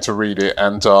excited to read it.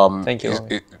 And thank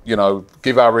you. You know,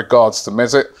 give our regards to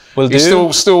Mesut. He's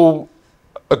still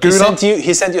a gooner.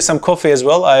 He sent you some coffee as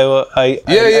well. I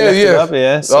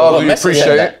So we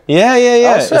appreciate it. Yeah.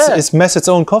 It's Mesut's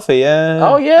own coffee. Yeah.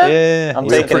 Oh yeah. I'm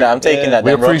taking that.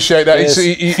 We appreciate that. Yes.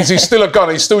 Is he still a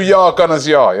gunner? He's still Yar Gunners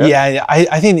Yar. Yeah.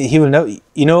 I think he will know.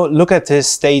 You know, look at his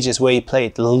stages where he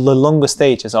played. The longest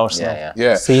stage is Arsenal.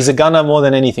 Yeah. So he's a gunner more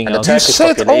than anything else. You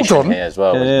said, hold on. As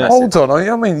well hold on.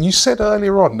 I mean, you said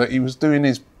earlier on that he was doing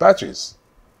his badges.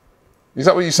 Is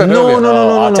that what you said earlier?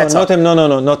 No, not him. No,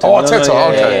 not him. Oh, Arteta,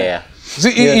 okay. Yeah. Is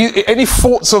it, any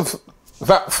thoughts of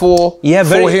that for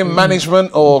him,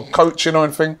 management or coaching or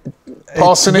anything?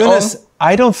 Passing it on?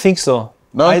 I don't think so.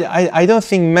 No? I don't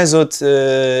think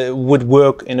Mesut would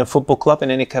work in a football club in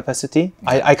any capacity.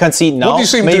 I can't see it now. What do you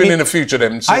see him doing in the future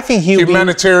then? I think he'll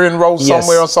humanitarian role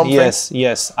somewhere or something?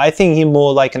 Yes. I think he's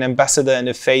more like an ambassador and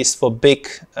a face for big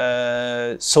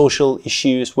social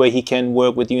issues where he can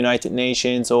work with the United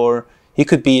Nations, or he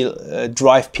could be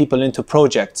drive people into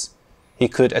projects. He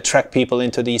could attract people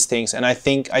into these things. And I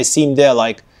think I see him there,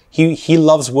 like he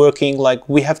loves working. Like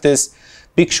we have this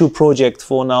Big Shoe project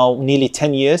for now nearly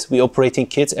 10 years. We're operating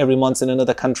kids every month in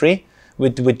another country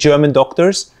with German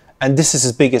doctors. And this is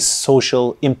his biggest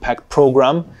social impact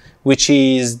program which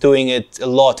is doing it a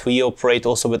lot. We operate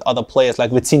also with other players,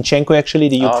 like with Zinchenko, actually,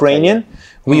 the Ukrainian. Okay,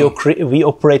 yeah. We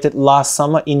operated last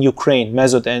summer in Ukraine,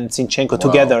 Mesut and Zinchenko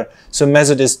together. So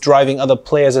Mesut is driving other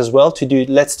players as well to do,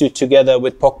 let's do it together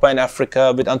with Pogba in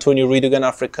Africa, with Antonio Rudiger in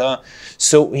Africa.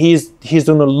 So he's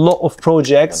doing a lot of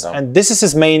projects, and this is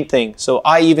his main thing. So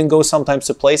I even go sometimes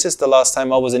to places. The last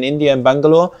time I was in India, in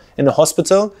Bangalore, in a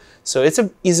hospital. So it's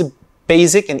a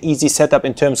basic and easy setup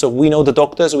in terms of we know the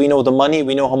doctors, we know the money,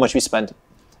 we know how much we spend.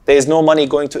 There is no money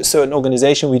going to a certain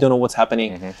organization, we don't know what's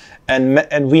happening.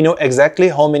 And we know exactly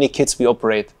how many kids we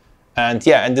operate. And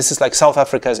yeah, and this is like South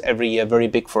Africa is every year very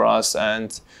big for us.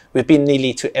 And we've been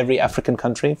nearly to every African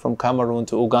country, from Cameroon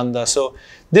to Uganda. So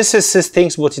this is his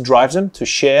things, what he drives them to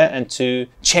share and to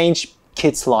change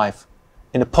kids' life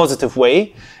in a positive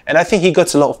way. And I think he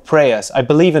gets a lot of prayers. I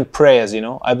believe in prayers, you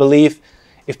know. I believe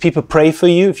if people pray for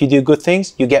you, if you do good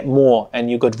things, you get more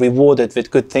and you got rewarded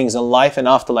with good things in life and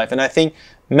afterlife. And I think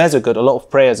Mesut got a lot of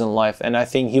prayers in life, and I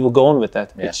think he will go on with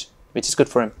that, which is good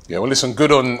for him. Yeah, well, listen,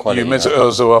 good on you, Mesut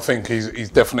Ozil. I think he's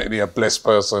definitely a blessed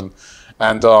person.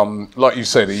 And like you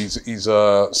said, he's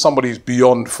somebody who's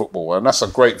beyond football. And that's a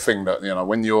great thing that, you know,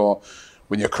 when your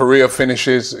career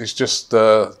finishes, it's just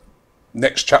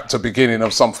next chapter beginning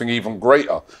of something even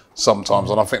greater sometimes,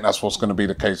 and I think that's what's going to be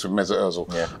the case with Mesut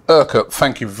Ozil. Yeah. Erkut,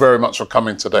 thank you very much for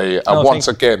coming today. And once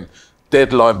again,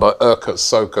 Deadline by Erkut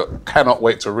Sogut. Cannot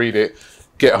wait to read it.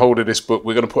 Get hold of this book.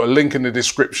 We're going to put a link in the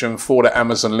description for the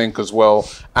Amazon link as well,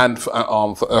 and for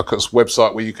Erkut's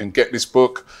website where you can get this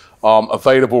book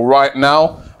available right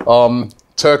now.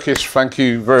 Turkish, thank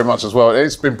you very much as well.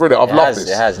 It's been brilliant. I've loved this.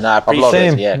 It has. No, I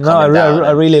appreciate it. Yeah, no,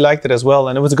 I really liked it as well,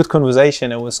 and it was a good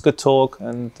conversation. It was good talk,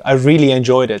 and I really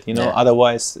enjoyed it. You know,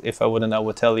 otherwise, if I wouldn't, I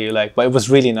would tell you. Like, but it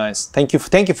was really nice. Thank you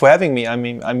for having me. I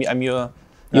mean,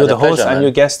 you're the host. I'm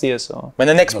your guest here. So when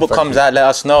the next book comes out, let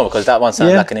us know, because that one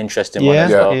sounds like an interesting one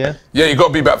as well. Yeah, you got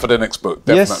to be back for the next book.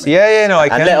 Definitely. Yes. No, I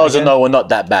can. And let us know we're not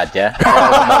that bad. Yeah.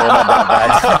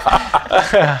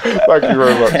 Thank you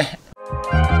very much.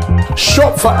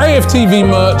 Shop for AFTV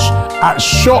merch at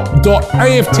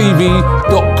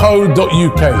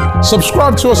shop.aftv.co.uk.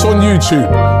 Subscribe to us on YouTube.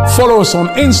 Follow us on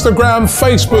Instagram,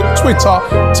 Facebook, Twitter,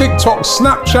 TikTok,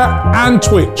 Snapchat, and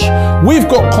Twitch. We've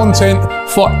got content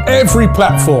for every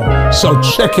platform, so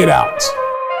check it out.